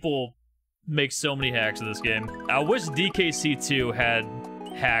 People make so many hacks of this game. I wish DKC2 had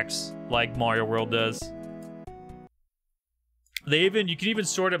hacks like Mario World does. You can even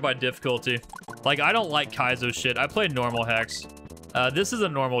sort it by difficulty. Like, I don't like Kaizo's shit. I play normal hacks. This is a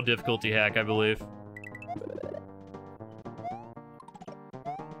normal difficulty hack, I believe.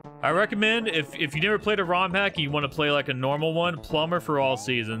 I recommend, if you never played a ROM hack and you want to play like a normal one, Plumber for All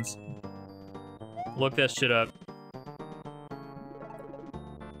Seasons. Look that shit up.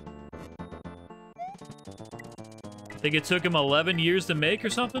 think it took him 11 years to make or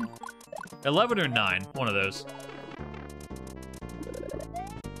something? 11 or 9, one of those.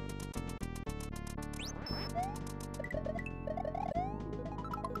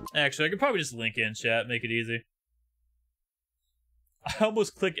 Actually, I could probably just link in chat, make it easy. I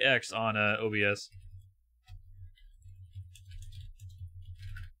almost click X on OBS.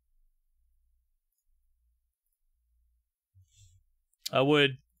 I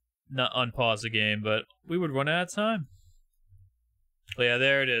would not unpause the game, but we would run out of time. But yeah,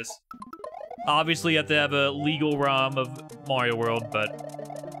 there it is. Obviously, you have to have a legal ROM of Mario World,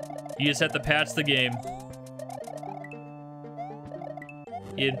 but you just have to patch the game.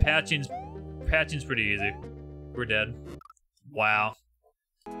 And patching's pretty easy. We're dead. Wow.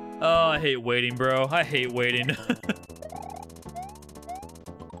 Oh, I hate waiting, bro. I hate waiting.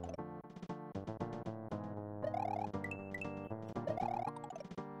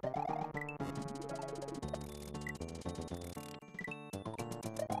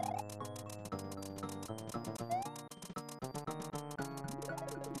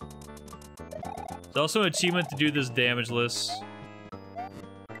 There's also an achievement to do this damage list.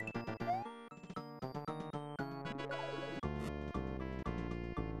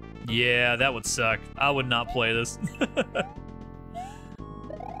 Yeah, that would suck. I would not play this.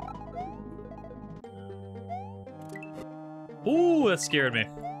 Ooh, that scared me.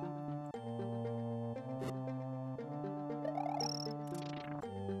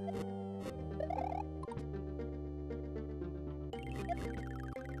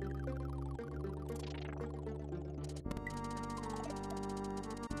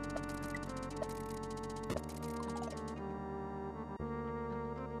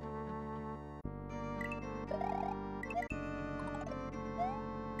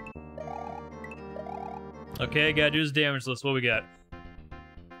 Okay, gotta do his damage list. What we got?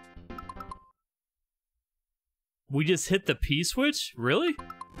 We just hit the P switch? Really?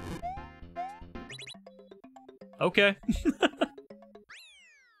 Okay.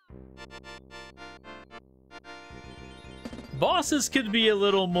 Bosses could be a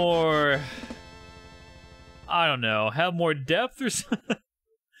little more... I don't know, have more depth or something?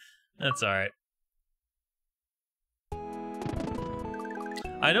 That's alright.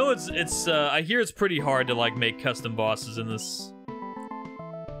 I know it's I hear it's pretty hard to like make custom bosses in this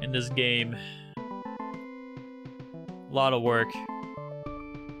game. A lot of work.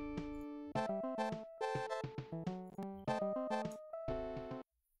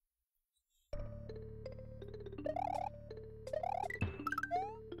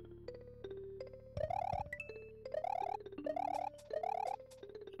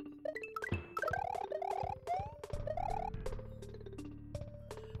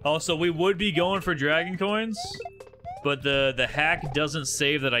 Also, we would be going for dragon coins, but the hack doesn't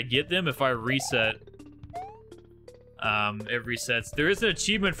save that I get them if I reset. It resets. There is an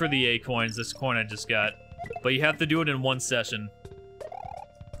achievement for the A coins, this coin I just got, but you have to do it in one session.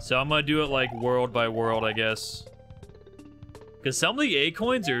 So I'm gonna do it like world by world, I guess. Because some of the A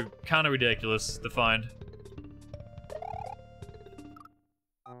coins are kind of ridiculous to find.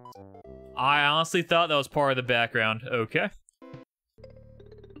 I honestly thought that was part of the background. Okay.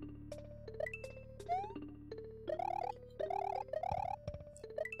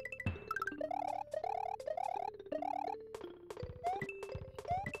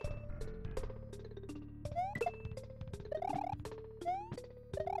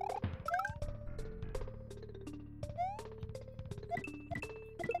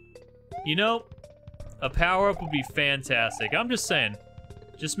 You know, a power-up would be fantastic. I'm just saying.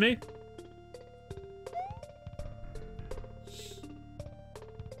 Just me?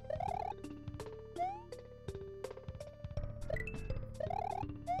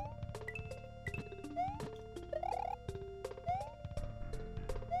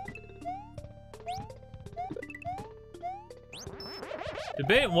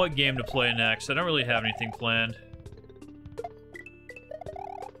 Debating what game to play next. I don't really have anything planned.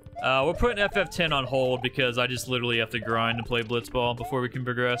 We're putting FF10 on hold because I just literally have to grind and play Blitzball before we can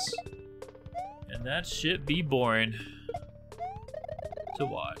progress. And that shit be boring to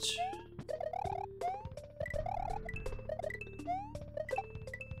watch.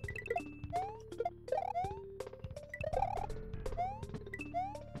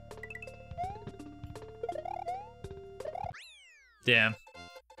 Damn.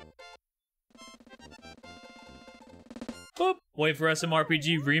 Boop. Wait for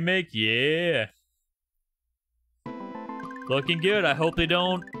SMRPG remake? Yeah. Looking good. I hope they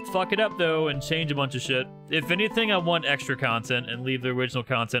don't fuck it up, though, and change a bunch of shit. If anything, I want extra content and leave the original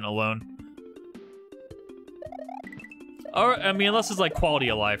content alone. Or, I mean, unless it's like quality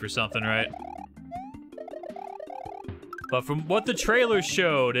of life or something, right? But from what the trailer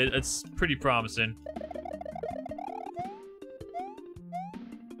showed, it's pretty promising.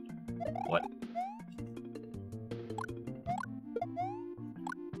 What?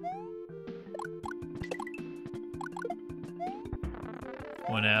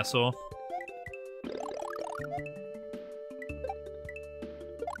 One asshole.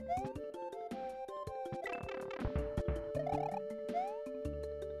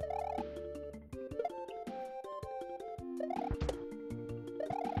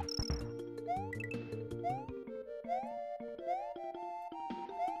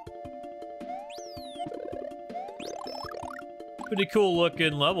 Pretty cool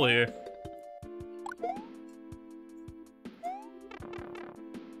looking level here.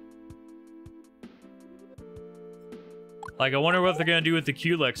 Like, I wonder what they're gonna do with the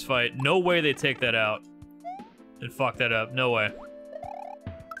Culex fight. No way they take that out and fuck that up. No way.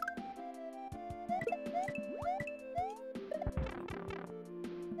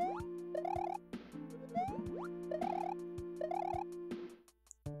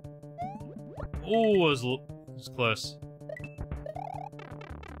 Ooh, it was close.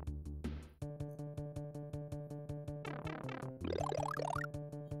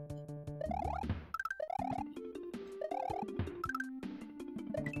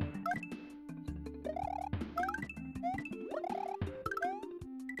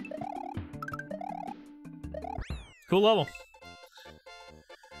 Cool level.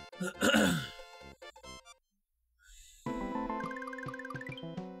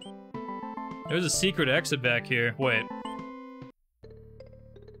 There's a secret exit back here. Wait.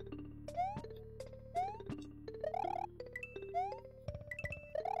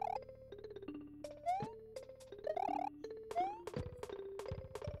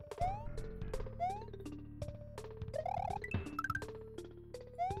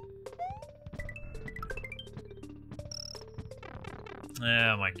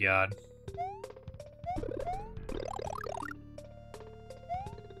 Oh my god.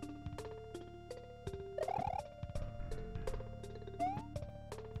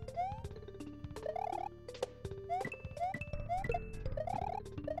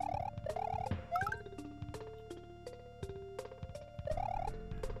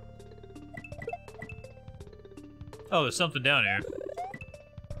 Oh, there's something down here.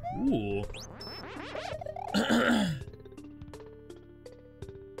 Ooh.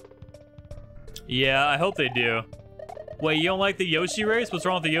 Yeah, I hope they do. Wait, you don't like the Yoshi race? What's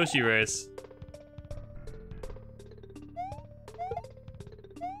wrong with the Yoshi race?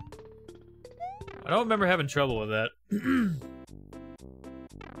 I don't remember having trouble with that.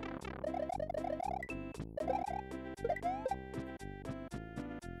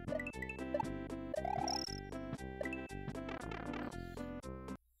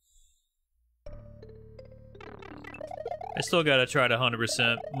 I still gotta try to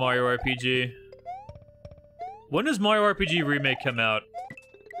 100% Mario RPG. When does Mario RPG Remake come out?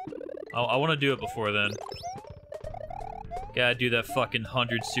 I want to do it before then. Gotta do that fucking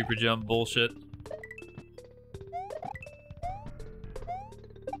 100 super jump bullshit.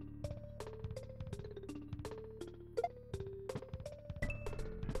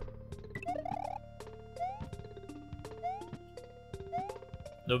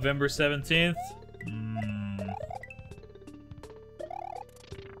 November 17th?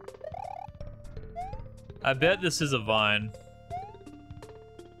 I bet this is a vine.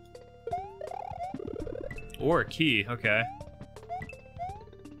 Or a key, okay.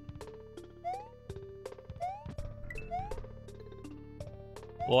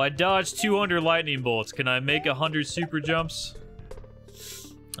 Well, I dodged 200 lightning bolts. Can I make 100 super jumps?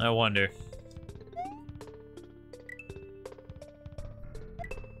 I wonder.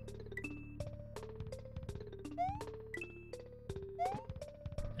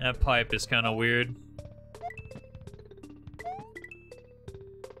 That pipe is kind of weird.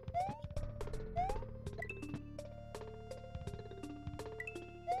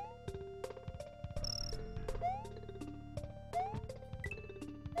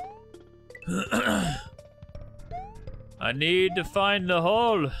 I need to find the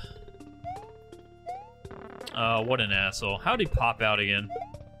hole. Oh, what an asshole. How'd he pop out again?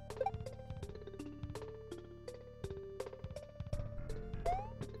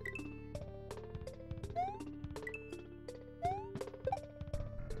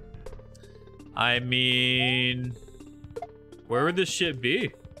 I mean, where would this shit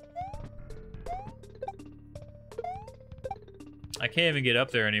be? I can't even get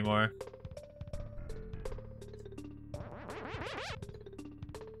up there anymore.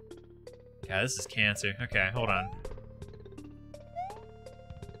 Yeah, this is cancer. Okay, hold on.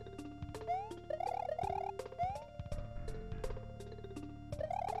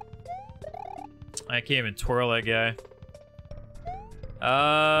 I can't even twirl that guy.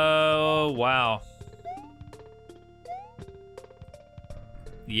 Oh, wow.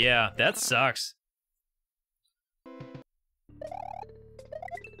 Yeah, that sucks.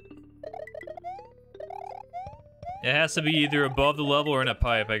 It has to be either above the level or in a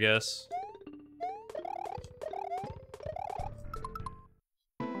pipe, I guess.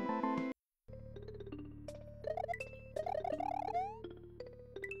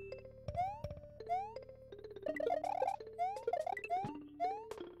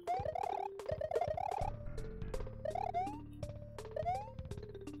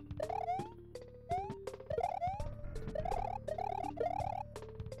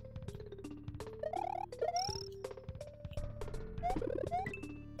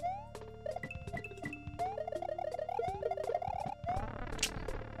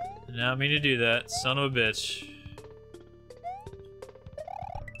 Not mean to do that, son of a bitch.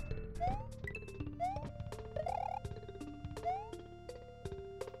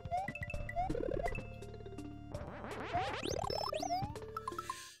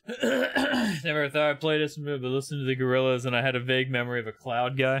 Never thought I'd play this movie, but listening to the Gorillas and I had a vague memory of a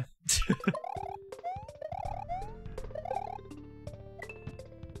cloud guy.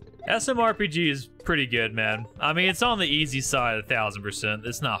 SMRPG is pretty good, man. I mean, it's on the easy side, 1000%.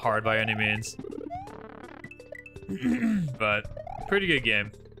 It's not hard by any means. But, pretty good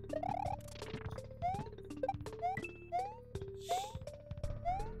game.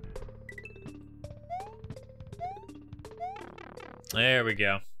 There we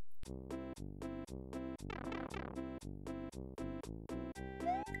go.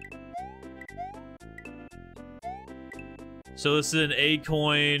 So this is an A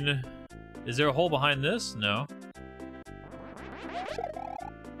coin. Is there a hole behind this? No.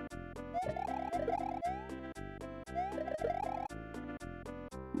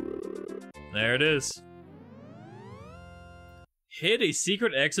 There it is. Hit a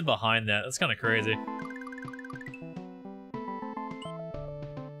secret exit behind that. That's kind of crazy.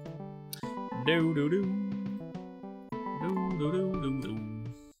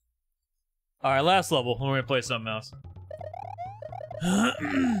 Alright, last level. We're gonna play something else.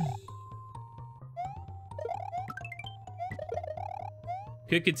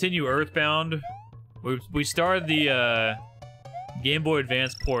 Could continue Earthbound. We started the Game Boy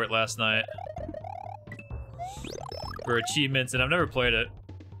Advance port last night for achievements, and I've never played it.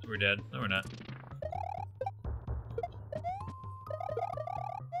 We're dead. No, we're not.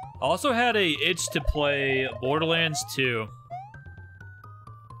 I also had a itch to play Borderlands 2.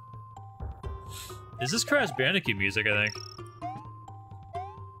 Is this Crash Bandicoot music, I think?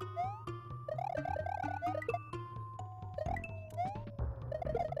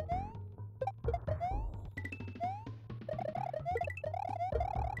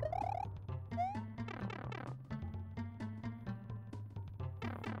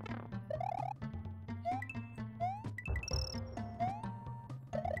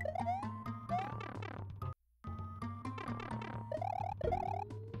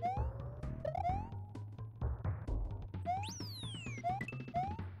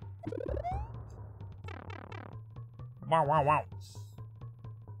 Wow, wow, wow.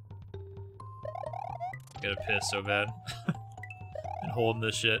 Gotta piss so bad. And holding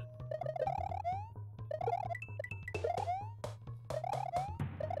this shit.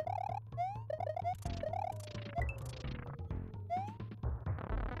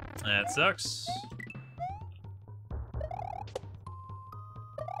 That sucks.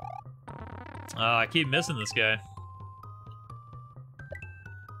 I keep missing this guy.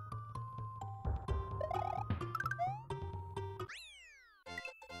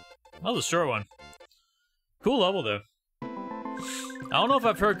 That was a short one. Cool level, though. I don't know if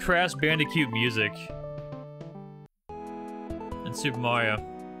I've heard Crash Bandicoot music in Super Mario.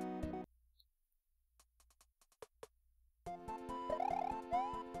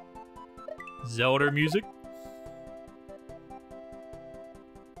 Zelda music.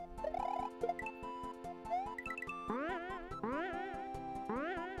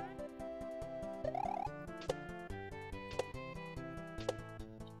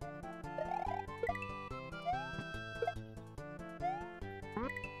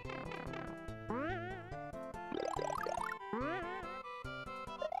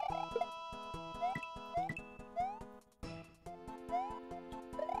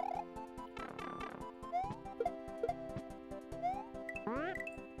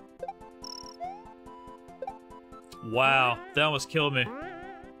 Wow, that almost killed me.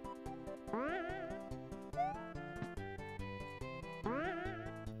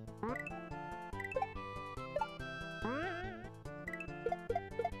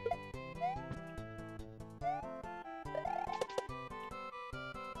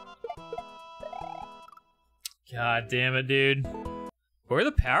 God damn it, dude. Where are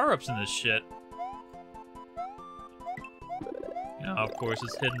the power-ups in this shit? Oh, of course,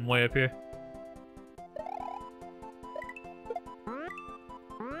 it's hidden way up here.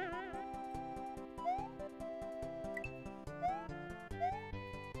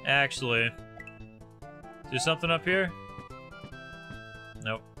 Actually, is there something up here?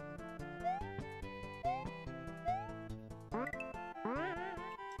 Nope.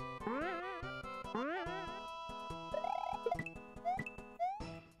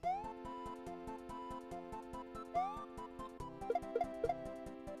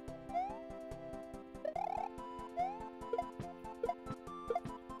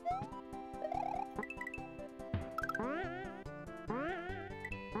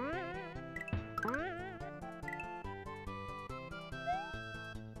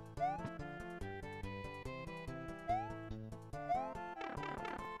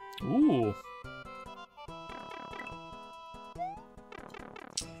 Ooh.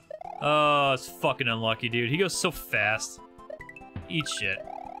 Oh, it's fucking unlucky, dude. He goes so fast. Eat shit.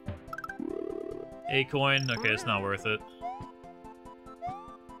 A coin. Okay, it's not worth it.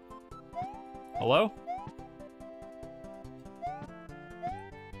 Hello?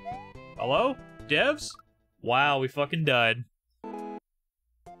 Hello? Devs? Wow, we fucking died.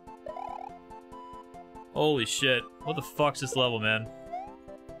 Holy shit. What the fuck's this level, man?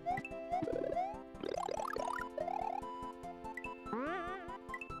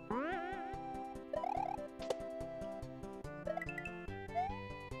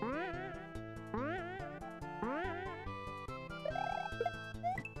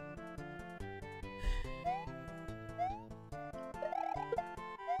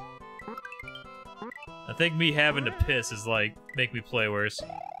 I think me having to piss is like, make me play worse. So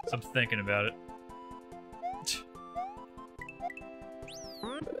I'm thinking about it.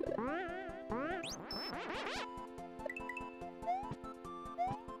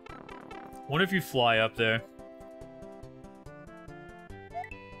 Wonder if you fly up there.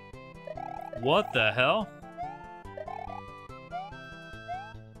 What the hell?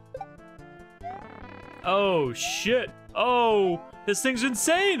 Oh shit. Oh, this thing's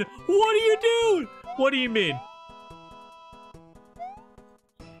insane. What are you doing? What do you mean?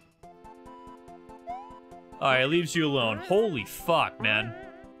 Alright, it leaves you alone. Holy fuck, man.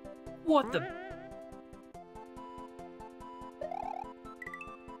 What the...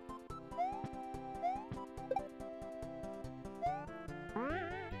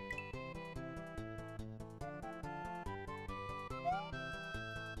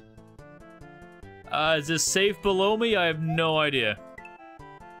 is this safe below me? I have no idea.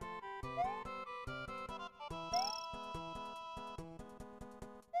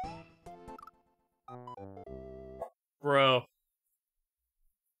 Bro.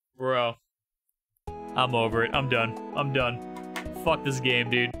 Bro. I'm over it. I'm done. I'm done. Fuck this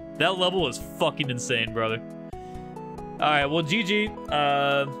game, dude. That level is fucking insane, brother. Alright, well, GG.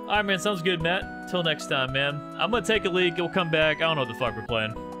 Alright, man. Sounds good, Matt. Till next time, man. I'm gonna take a leak. We'll come back. I don't know what the fuck we're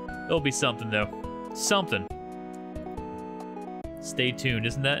playing. It'll be something, though. Something. Stay tuned.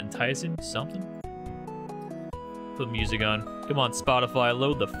 Isn't that enticing? Something? Put music on. Come on, Spotify.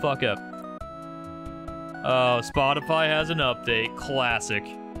 Load the fuck up. Oh, Spotify has an update. Classic.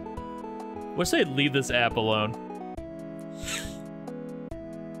 Wish they'd leave this app alone.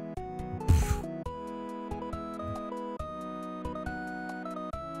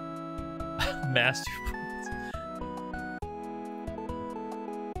 Master.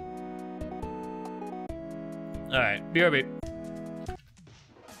 Alright, BRB.